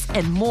hip-hop beats,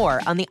 and more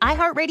on the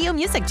iHeartRadio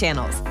music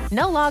channels.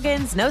 No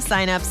logins, no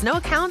signups, no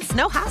accounts,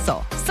 no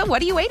hassle. So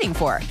what are you waiting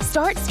for?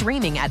 Start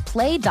streaming at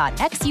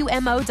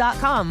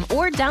play.xumo.com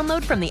or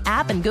download from the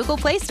app and Google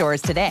Play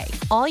stores today.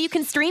 All you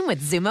can stream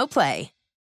with Xumo Play.